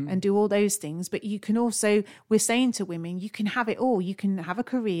mum and do all those things, but you can also, we're saying to women, you can have it all. You can have a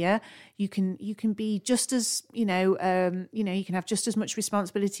career. You can be just as, you can have just as much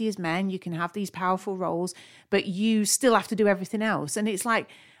responsibility as men. You can have these powerful roles, but you still have to do everything else. And it's like,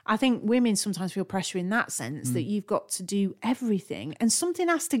 I think women sometimes feel pressure in that sense that you've got to do everything and something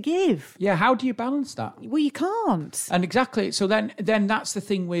has to give. Yeah, how do you balance that? Well, you can't. And exactly. So then that's the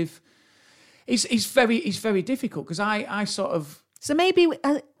thing with, it's very difficult because I sort of. So maybe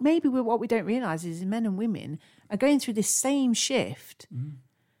what we don't realise is men and women are going through this same shift.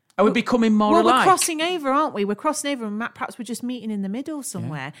 Are we becoming more alike? We're crossing over, aren't we? We're crossing over and perhaps we're just meeting in the middle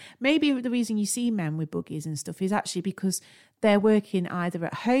somewhere. Yeah. Maybe the reason you see men with buggies and stuff is actually because they're working either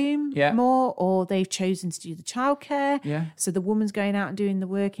at home more or they've chosen to do the childcare. Yeah. So the woman's going out and doing the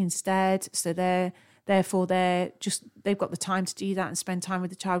work instead. So they've got the time to do that and spend time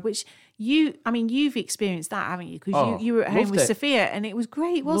with the child, which you've experienced that, haven't you? Because you were at home with Sophia and it was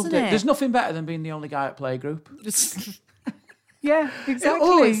great, wasn't it? There's nothing better than being the only guy at playgroup. Yeah, exactly.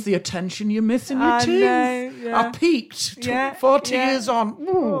 Oh, it's the attention you miss in your teens. I peaked 40 years on.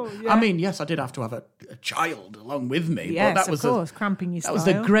 I mean, yes, I did have to have a child along with me. Yes, but that was of course, cramping your style. That was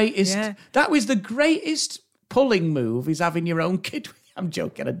the greatest. Yeah. That was the greatest pulling move, is having your own kid. I'm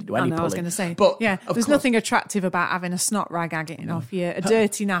joking. I didn't do any pulling. I was going to say. But there's nothing attractive about having a snot rag hanging off you, a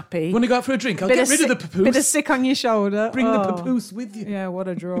dirty nappy. Want to go out for a drink? I'll get rid of the papoose. Bit of sick on your shoulder. Bring the papoose with you. Yeah, what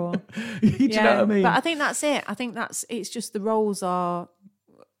a draw. Do you know what I mean? But I think that's it. I think it's just the roles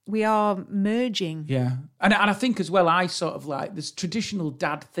we are merging. Yeah. And I think as well, I sort of like, there's traditional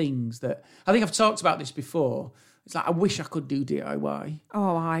dad things that, I think I've talked about this before. It's like, I wish I could do DIY.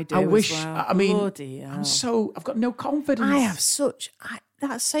 Oh, I do. I wish, as well. I mean, Bloody I've got no confidence. I have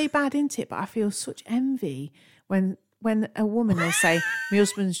that's so bad, isn't it? But I feel such envy when a woman will say, my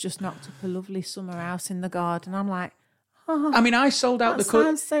husband's just knocked up a lovely summer house in the garden. I'm like, I mean, I sold out so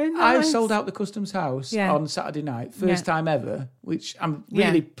nice. I sold out the customs house on Saturday night, first time ever, which I'm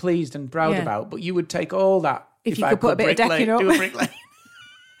really pleased and proud about. But you would take all that if you could put a bit of decking up. Do a brick lane.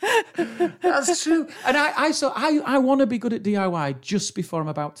 That's true. And I want to be good at DIY just before I'm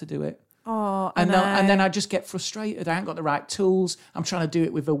about to do it. Oh, and then I just get frustrated. I ain't got the right tools. I'm trying to do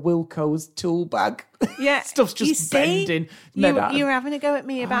it with a Wilko's tool bag. Yeah, stuff's just bending. You were having a go at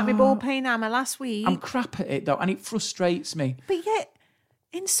me about my ball peen hammer last week. I'm crap at it though, and it frustrates me. But yet,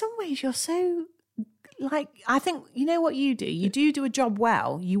 in some ways, you're so. Like, I think, you know what you do? You do a job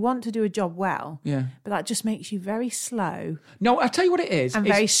well. You want to do a job well. Yeah. But that just makes you very slow. No, I'll tell you what it is. And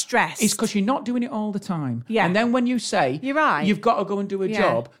very stressed. It's because you're not doing it all the time. Yeah. And then when you say, you're right, you've got to go and do a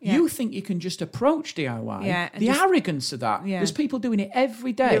job, you think you can just approach DIY. Yeah. The arrogance of that. Yeah. There's people doing it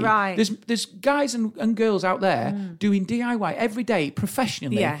every day. You're right. There's guys and girls out there doing DIY every day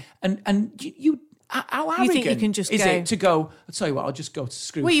professionally. Yeah. And you how arrogant you think you can just is it to go, I'll tell you what, I'll just go to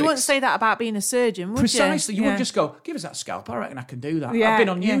Screwfix. Well, you wouldn't say that about being a surgeon, would Precisely. you? You wouldn't just go, give us that scalpel, I reckon I can do that. I've been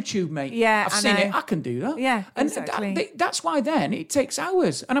on YouTube, mate. Yeah, I've seen it, I can do that. Yeah, and exactly. That's why then it takes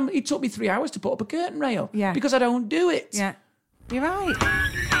hours. And it took me 3 hours to put up a curtain rail. Yeah. Because I don't do it. Yeah, you're right.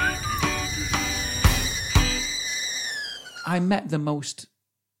 I met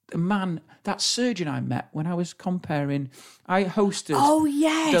that surgeon I met when I was I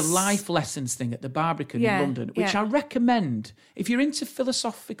hosted the life lessons thing at the Barbican in London, which I recommend if you're into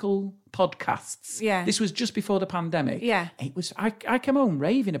philosophical podcasts. Yeah. This was just before the pandemic. Yeah. It was I came home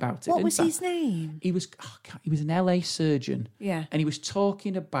raving about it. What was his name? He was an LA surgeon. Yeah. And he was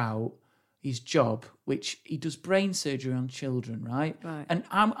talking about his job, which he does brain surgery on children, right? Right. And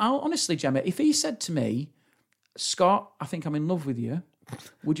I'll honestly, Gemma, if he said to me, Scott, I think I'm in love with you.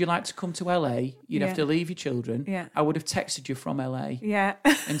 Would you like to come to LA? You'd have to leave your children. Yeah. I would have texted you from LA. Yeah.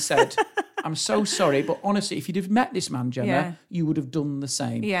 And said, I'm so sorry, but honestly, if you'd have met this man, Gemma, you would have done the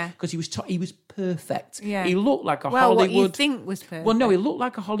same. Yeah. Because he was perfect. Yeah. He looked like a Hollywood. What you think was perfect. Well, no, he looked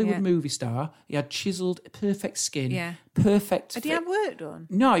like a Hollywood movie star. He had chiseled, perfect skin. Yeah. Perfect. Did he have work done?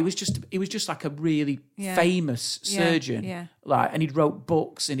 No, he was just like a really famous surgeon. Yeah. Like, and he'd wrote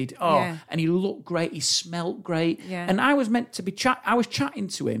books, and and he looked great. He smelt great. Yeah. And I was meant to be I was chatting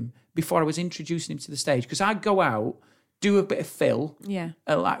to him before I was introducing him to the stage, because I'd go out, do a bit of fill,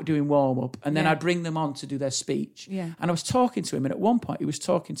 like doing warm up, and then I'd bring them on to do their speech. Yeah. And I was talking to him, and at one point he was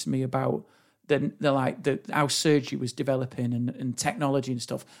talking to me about how surgery was developing and technology and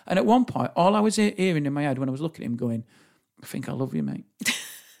stuff. And at one point, all I was hearing in my head when I was looking at him going, I think I love you, mate.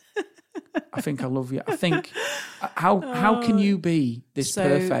 I think I love you. I think, how can you be this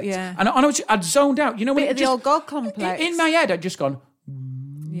perfect? Yeah. And I'd zoned out. You know, when Bit of the old God complex. in my head, I'd just gone,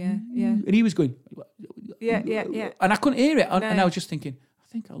 Yeah. and he was going, Yeah. and I couldn't hear it. And I was just thinking, I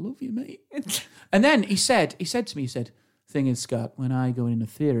think I love you, mate. And then he said to me, thing is, Scott, when I go in a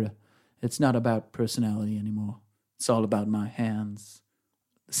theatre, it's not about personality anymore. It's all about my hands,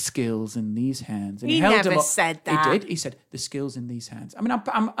 the skills in these hands. And He held never them up. said that. He did. He said, the skills in these hands. I mean,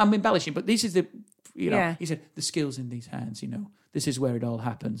 I'm embellishing, but this is the, Yeah. he said, the skills in these hands, this is where it all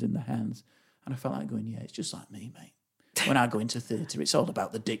happens, in the hands. And I felt like going, yeah, it's just like me, mate. When I go into theatre, it's all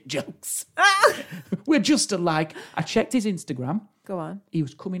about the dick jokes. We're just alike. I checked his Instagram. Go on. He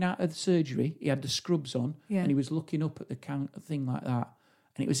was coming out of the surgery. He had the scrubs on, Yeah. and he was looking up at the thing like that.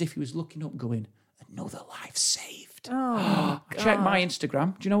 And it was as if he was looking up, going, "Another life saved." Oh, I checked my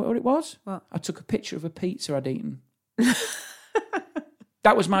Instagram. Do you know what it was? What? I took a picture of a pizza I'd eaten.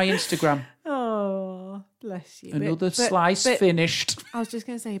 That was my Instagram. Oh, bless you. Another slice finished. I was just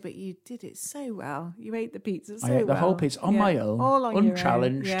going to say, but you did it so well. You ate the pizza so I ate the well. whole pizza on my own, all on your own.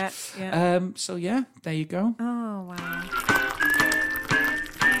 unchallenged. Yeah. So yeah, there you go. Oh, wow.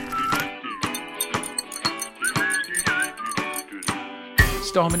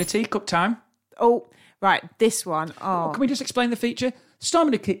 Storm in a teacup time. Oh, right, this one. Oh, Can we just explain the feature? Storm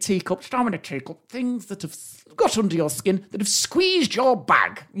in a teacup, things that have got under your skin, that have squeezed your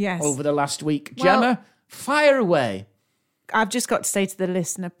bag Yes. over the last week. Well- Gemma, fire away. I've just got to say to the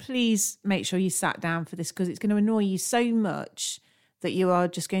listener, please make sure you sat down for this because it's going to annoy you so much that you are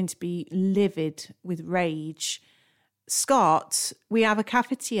just going to be livid with rage. Scott, we have a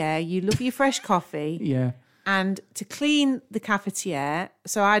cafetiere. You love your fresh coffee. Yeah. And to clean the cafetiere,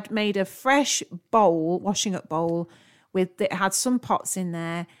 so I'd made a fresh bowl, washing up bowl, it had some pots in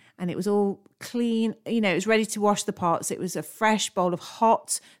there, and it was all clean. It was ready to wash the pots. It was a fresh bowl of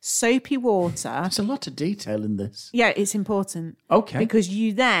hot, soapy water. There's a lot of detail in this. Yeah, it's important. Okay. Because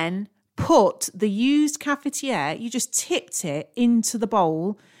you then put the used cafetiere, you just tipped it into the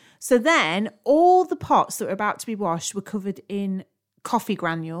bowl. So then all the pots that were about to be washed were covered in coffee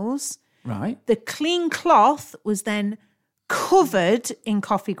granules. Right. The clean cloth was then covered in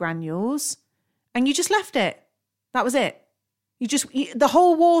coffee granules, and you just left it. That was it. The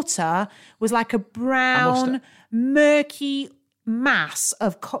whole water was like a brown, murky mass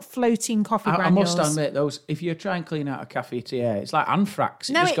of floating coffee I granules. must admit, if you try and clean out a cafetiere, it's like anthrax.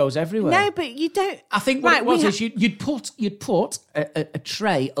 It just goes everywhere. No, but you don't. I think what it was is you'd put a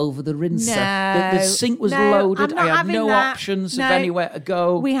tray over the rinser. No, the sink was no, loaded. I'm not I had having no that. options No. of anywhere to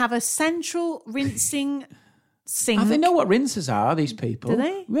go. We have a central rinsing sink. They know what rinsers are, these people. Do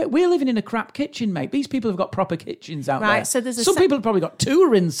they? We're living in a crap kitchen, mate. These people have got proper kitchens out Right, there. so there's Some people have probably got two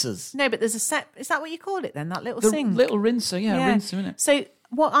rinsers. No, but there's a set. Is that what you call it then? That little The sink? little rinser, rinser, innit? So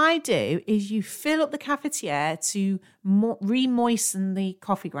what I do is you fill up the cafetiere to re-moisten the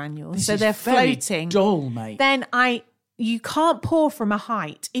coffee granules, so they're very floating. dull, mate. Then you can't pour from a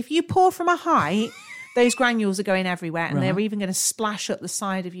height. If you pour from a height, those granules are going everywhere, and they're even going to splash up the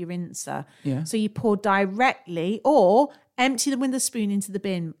side of your rinser. Yeah. So you pour directly, or empty them with a spoon into the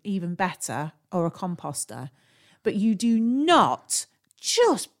bin, even better, or a composter. But you do not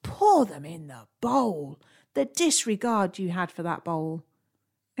just pour them in the bowl. The disregard you had for that bowl.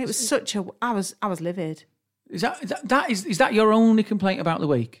 It was such a. I was livid. Is that your only complaint about the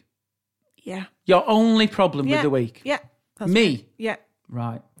week? Yeah. Your only problem with the week? Yeah. That's Me? right. Yeah.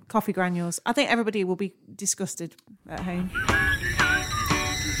 Right. Coffee granules. I think everybody will be disgusted at home.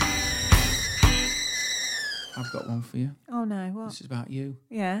 I've got one for you. Oh no, what? This is about you.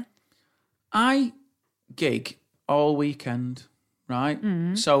 Yeah. I gig all weekend, right?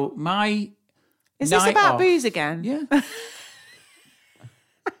 So my Is this night about off- booze again? Yeah.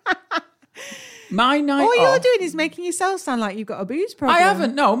 My night All you're off. doing is making yourself sound like you've got a booze problem. I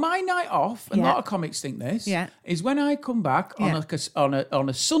haven't. No, my night off, and a Yeah. lot of comics think this, Yeah. is when I come back Yeah. on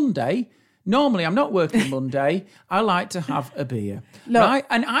a Sunday. Normally, I'm not working Monday. I like to have a beer, Look. right?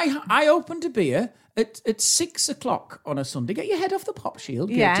 And I opened a beer at 6 o'clock on a Sunday. Get your head off the pop shield,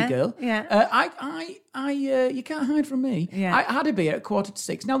 guilty Yeah, girl. yeah. You can't hide from me. Yeah. I had a beer at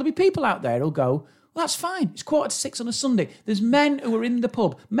 5:45. Now there'll be people out there who'll go, well, that's fine. It's 5:45 on a Sunday. There's men who are in the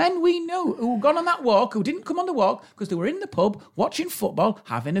pub. Men we know who have gone on that walk, who didn't come on the walk because they were in the pub watching football,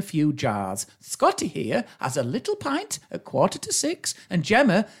 having a few jars. Scotty here has a little pint at 5:45, and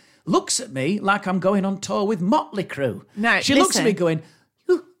Gemma looks at me like I'm going on tour with Motley Crue. No, she looks at listen. me going,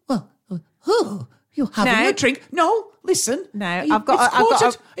 You're having a drink. No, listen. No,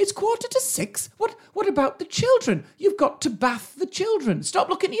 It's 5:45. What about the children? You've got to bath the children. Stop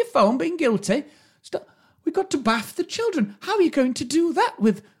looking at your phone, being guilty. Stop. We've got to bath the children. How are you going to do that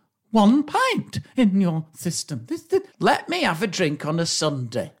with 1 pint in your system? Let me have a drink on a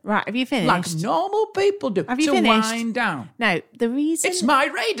Sunday. Right, have you finished? Like normal people do. Have you to finished? wind down. No, the reason... It's my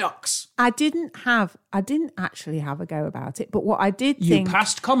Radox. I didn't actually have a go about it, but what I did You think...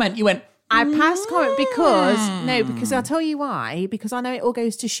 passed comment. You went... I passed comment because I'll tell you why, because I know it all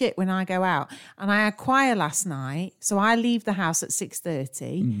goes to shit when I go out. And I had choir last night, so I leave the house at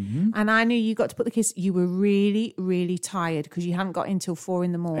 6:30 and I knew you got to put the kids, you were really, really tired because you hadn't got in till 4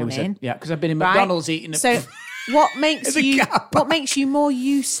 a.m. Yeah, because I've been in Right? McDonald's eating it. So what makes The gap. what makes you more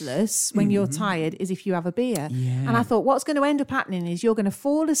useless when you're tired is if you have a beer. Yeah. And I thought what's going to end up happening is you're going to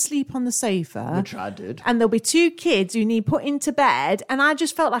fall asleep on the sofa. Which I did. And there'll be 2 kids who need put into bed. And I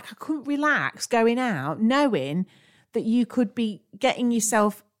just felt like I couldn't relax going out knowing that you could be getting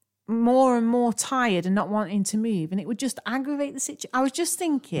yourself more and more tired and not wanting to move. And it would just aggravate the situation. I was just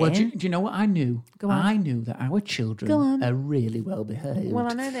thinking... Well, do you know what I knew? Go on. I knew that our children Go on. are really well behaved. Well,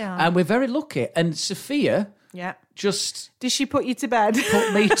 I know they are. And we're very lucky. And Sophia Yeah. just Did she put you to bed?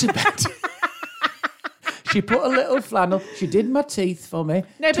 put me to bed. She put a little flannel. She did my teeth for me.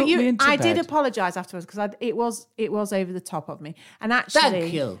 No, took but me into I bed. did apologise afterwards because it was over the top of me. And actually,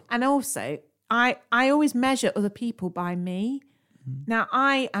 Thank you. And also, I always measure other people by me. Now,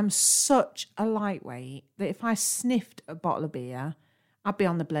 I am such a lightweight that if I sniffed a bottle of beer, I'd be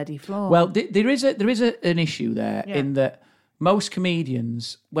on the bloody floor. Well, there is an issue there Yeah. in that most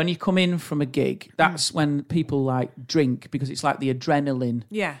comedians, when you come in from a gig, that's when people like drink because it's like the adrenaline.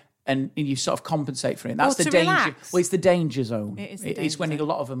 yeah. And you sort of compensate for it. That's Or the to danger. relax. Well, it's the danger zone. It is the It's danger when zone. a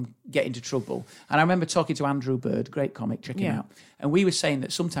lot of them get into trouble. And I remember talking to Andrew Bird, great comic, check him Yeah. out. And we were saying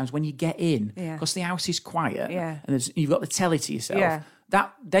that sometimes when you get in, Yeah. because the house is quiet, Yeah. and you've got the telly to yourself, Yeah.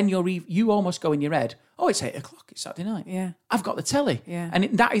 that then you almost go in your head, oh, it's 8:00, it's Saturday night. Yeah. I've got the telly. Yeah. And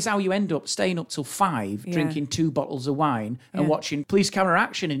that is how you end up staying up till 5, Yeah. drinking 2 bottles of wine and Yeah. watching police camera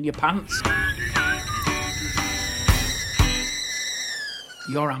action in your pants.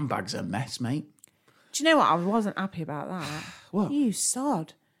 Your handbag's a mess, mate. Do you know what? I wasn't happy about that. What? You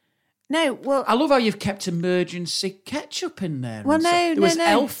sod. No, well... I love how you've kept emergency ketchup in there. Well, and stuff. no, There no, was no.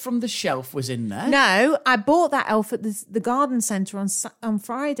 Elf from the shelf was in there. No, I bought that elf at the garden centre on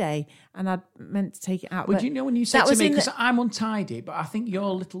Friday, and I meant to take it out. But but do you know when you said that to was me, in the- because I'm untidy, but I think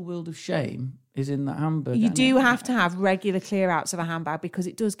your little world of shame is in that hamburger. You isn't do it? have to have regular clear outs of a handbag because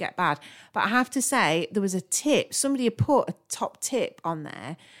it does get bad. But I have to say, there was a tip. Somebody had put a top tip on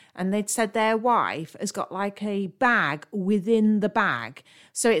there and they'd said their wife has got like a bag within the bag.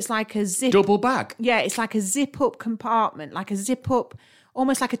 So it's like a zip. Double bag. Yeah, it's like a zip up compartment, like a zip up,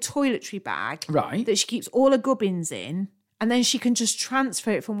 almost like a toiletry bag. Right. That she keeps all her gubbins in. And then she can just transfer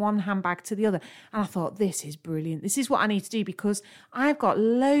it from one handbag to the other. And I thought, this is brilliant. This is what I need to do because I've got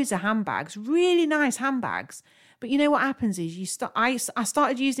loads of handbags, really nice handbags. But you know what happens is I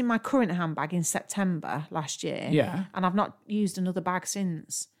started using my current handbag in September last year. Yeah. And I've not used another bag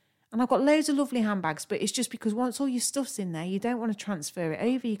since. And I've got loads of lovely handbags, but it's just because once all your stuff's in there, you don't want to transfer it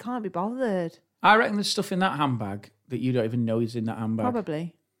over. You can't be bothered. I reckon there's stuff in that handbag that you don't even know is in that handbag.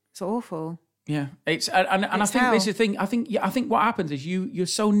 Probably. It's awful. Yeah, it's and I It's think hell. this is the thing. I think what happens is you're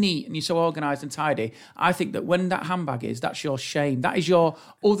so neat and you're so organised and tidy. I think that when that handbag that's your shame. That is your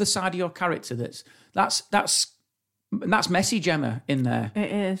other side of your character. That's messy Gemma in there.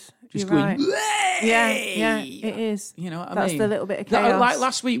 It is. Just You're going, right. Yeah, it is. You know what I That's mean? the little bit of Like chaos.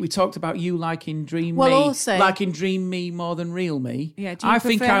 last week, we talked about you liking Dream Well, Me, also- liking Dream Me more than Real Me. Yeah, do you I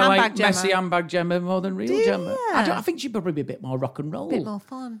think prefer I like handbag messy Gemma? handbag Gemma more than Real Do Gemma. ya? I think she'd probably be a bit more rock and roll, Bit more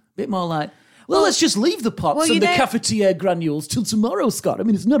fun. bit more like. Well, let's just leave the pots Well, you and the know- cafetiere granules till tomorrow, Scott. I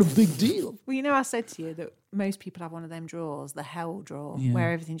mean, it's not a big deal. Well, you know, I said to you that most people have one of them drawers, the hell drawer, Yeah.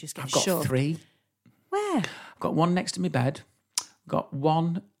 where everything just gets I've got shoved. 3. Where? I've got one next to my bed. I've got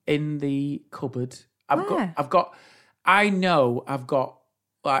one in the cupboard. Where? I know I've got.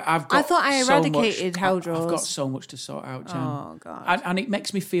 Like, I've got. I thought I so eradicated much, hell I've drawers. got so much to sort out, Jan. Oh, God. And it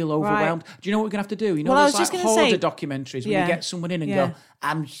makes me feel overwhelmed. Do you know what we're gonna have to do? You know, Well, I those was just like gonna hoarder say- documentaries where Yeah. you get someone in and Yeah. go,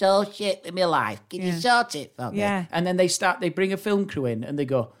 I'm so shit with my life. Can you Yeah. sort it for me? Yeah. and then they bring a film crew in and they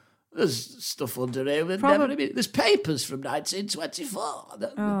go, There's stuff under here. There's papers from 1924.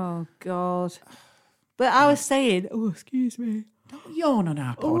 Oh, God. But I was saying, excuse me. "Don't yawn on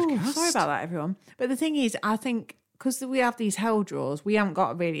our Oh, podcast." sorry about that, everyone. But the thing is, I think because we have these hell drawers, we haven't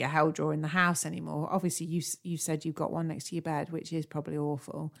got really a hell drawer in the house anymore. Obviously, you said you've got one next to your bed, which is probably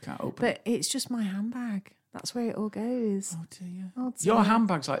awful. Can't open But it's just my handbag. That's where it all goes. Oh dear. Oh, Your dear.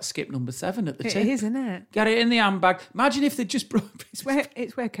 handbag's like skip number 7 at the It tip. is, isn't it? Get it in the handbag. Imagine if they just brought. It's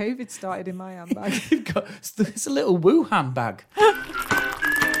where COVID started in my handbag. You've got, it's a little woo handbag.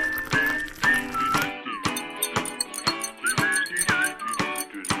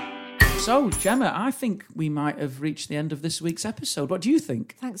 So, Gemma, I think we might have reached the end of this week's episode. What do you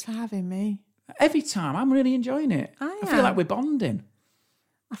think? Thanks for having me. Every time, I'm really enjoying it. I feel am. like we're bonding.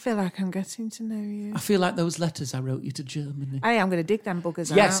 I feel like I'm getting to know you. I feel like those letters I wrote you to Germany. Hey, I'm going to dig them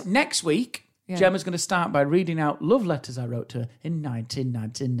buggers Yes, out. next week, Yeah. Gemma's going to start by reading out love letters I wrote to her in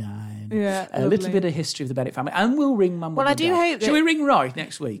 1999. Yeah, a little lovely. bit of history of the Bennett family. And we'll ring Mum. Well, I do hope that- Shall we ring Roy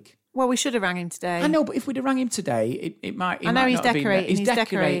next week? Well, we should have rang him today. I know, but if we'd have rang him today, it might. I know he's not have been there. decorating. He's He's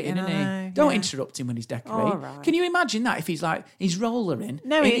decorating, decorating, isn't I he? know, Don't yeah. interrupt him when he's decorating. All right. Can you imagine that if he's like he's rollering?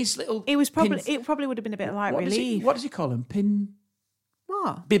 No, in it, his little. it was probably pins- it probably would have been a bit of light what relief. What does he call them?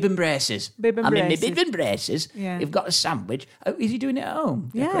 What? Bib and braces. Bib and I'm in my braces. bib and braces. Yeah. You've got a sandwich. Oh, is he doing it at home?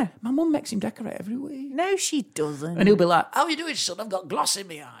 Yeah. Decorate? My mum makes him decorate every week. No, she doesn't. And he'll be like, How you doing, son? I've got gloss in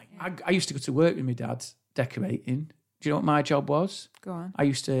my eye. I used to go to work with my dad decorating. Do you know what my job was? Go on. I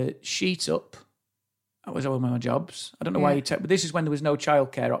used to sheet up. That was one of my jobs. I don't know why Yeah. you take, but this is when there was no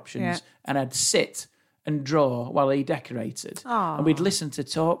childcare options, Yeah. and I'd sit and draw while he decorated, and we'd listen to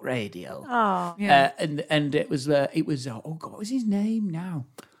talk radio. Oh, yeah. And it was oh God, what was his name now?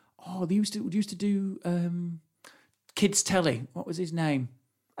 Oh, they used to do kids telly. What was his name?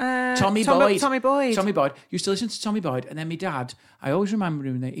 Tommy Boyd. Tommy Boyd. Tommy Boyd. Used to listen to Tommy Boyd, and then my dad. I always remember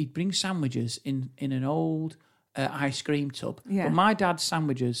him that he'd bring sandwiches in an old ice cream tub. Yeah. But my dad's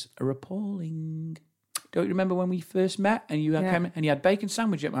sandwiches are appalling. Don't you remember when we first met and you came and you had bacon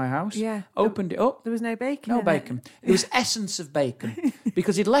sandwich at my house? Yeah. Opened it up. There was no bacon. No in bacon. There was essence of bacon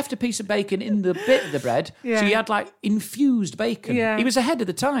because he'd left a piece of bacon in the bit of the bread. Yeah. So he had like infused bacon. Yeah. He was ahead of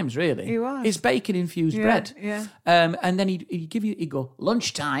the times, really. He was. His bacon infused Yeah, bread. yeah. And then he'd go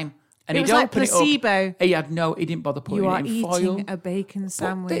lunchtime. And It he'd was like open it placebo. up. He didn't bother putting You are it in eating foil. a bacon But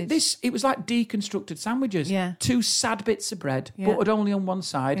sandwich. it was like deconstructed sandwiches. Yeah. 2 sad bits of bread, Yeah. buttered only on one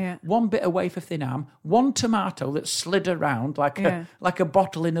side, Yeah. 1 bit of wafer thin ham, 1 tomato that slid around like Yeah. a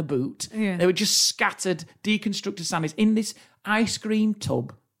bottle in a boot. Yeah. They were just scattered, deconstructed sandwiches in this ice cream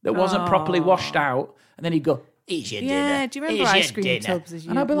tub that wasn't properly washed out. And then he'd go, Here's your yeah, dinner. do you remember Here's ice your cream dinner. tubs as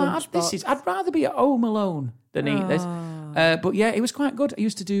you and I'd be like, I'd rather be at home alone than eat this. But yeah, it was quite good. I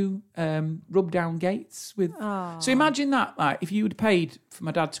used to do rub down gates with. So imagine that, like, if you'd paid for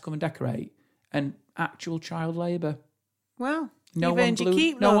my dad to come and decorate, and actual child labour. Well, No you've one earned your blew.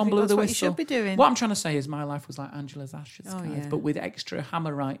 keep, No love. one blew That's the what whistle. you should be doing. What I'm trying to say is, my life was like Angela's Ashes, Oh, guys, yeah. but with extra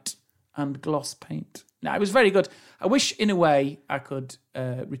hammerite and gloss paint. No, it was very good. I wish, in a way, I could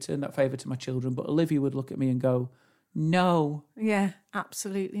return that favour to my children, but Olivia would look at me and go, "No, Yeah,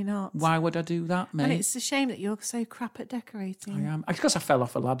 absolutely not. why would I do that, mate?" And it's a shame that you're so crap at decorating. I am. Because I fell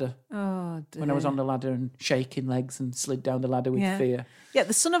off a ladder Oh, dear. when I was on the ladder and shaking legs and slid down the ladder with Yeah. fear. Yeah,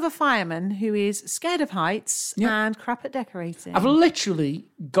 the son of a fireman who is scared of heights Yeah. and crap at decorating. I've literally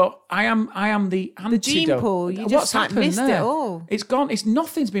got. I am the antidote. gene pool, you What's just, like, happened missed it there? all. It's gone. It's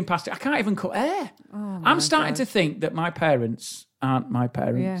nothing's been passed. I can't even cut hair. I'm starting to think that my parents aren't my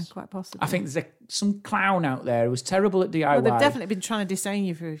parents. Yeah, quite possibly. I think there's some clown out there who was terrible at DIY. Well, they've definitely been trying to disown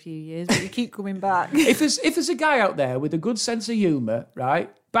you for a few years, but you keep coming back. if there's a guy out there with a good sense of humour,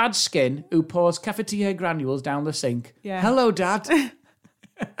 right, bad skin, who pours cafetiere granules down the sink. Yeah. Hello, Dad.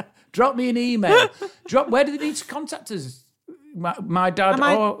 Drop me an email. Where do they need to contact us? My dad Am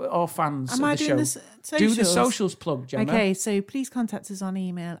I- or fans am of I the doing show. the socials? Do the socials plug, Gemma. Okay, so please contact us on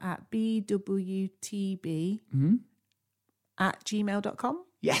email at bwtb@gmail.com.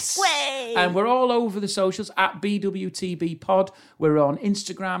 Yes. And we're all over the socials at BWTB Pod. We're on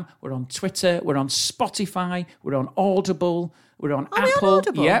Instagram. We're on Twitter. We're on Spotify. We're on Audible. We're on Are we on Apple.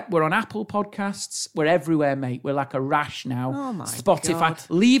 Audible? Yep, we're on Apple Podcasts. We're everywhere, mate. We're like a rash now. Oh, my Spotify. God.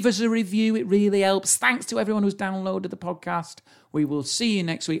 Leave us a review. It really helps. Thanks to everyone who's downloaded the podcast. We will see you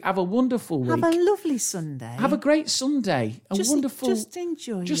next week. Have a wonderful week. Have a lovely Sunday. Have a great Sunday. Just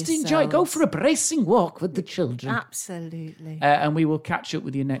enjoy Just enjoy. Go for a bracing walk with the children. Absolutely. And we will catch up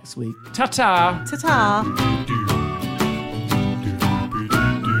with you next week. Ta-ta. Ta-ta.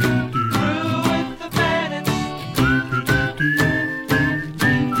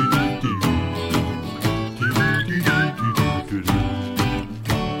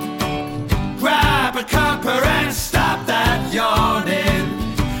 Grab a cuppa and stop that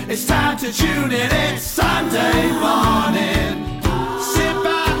yawning. It's time to tune in, it's Sunday morning.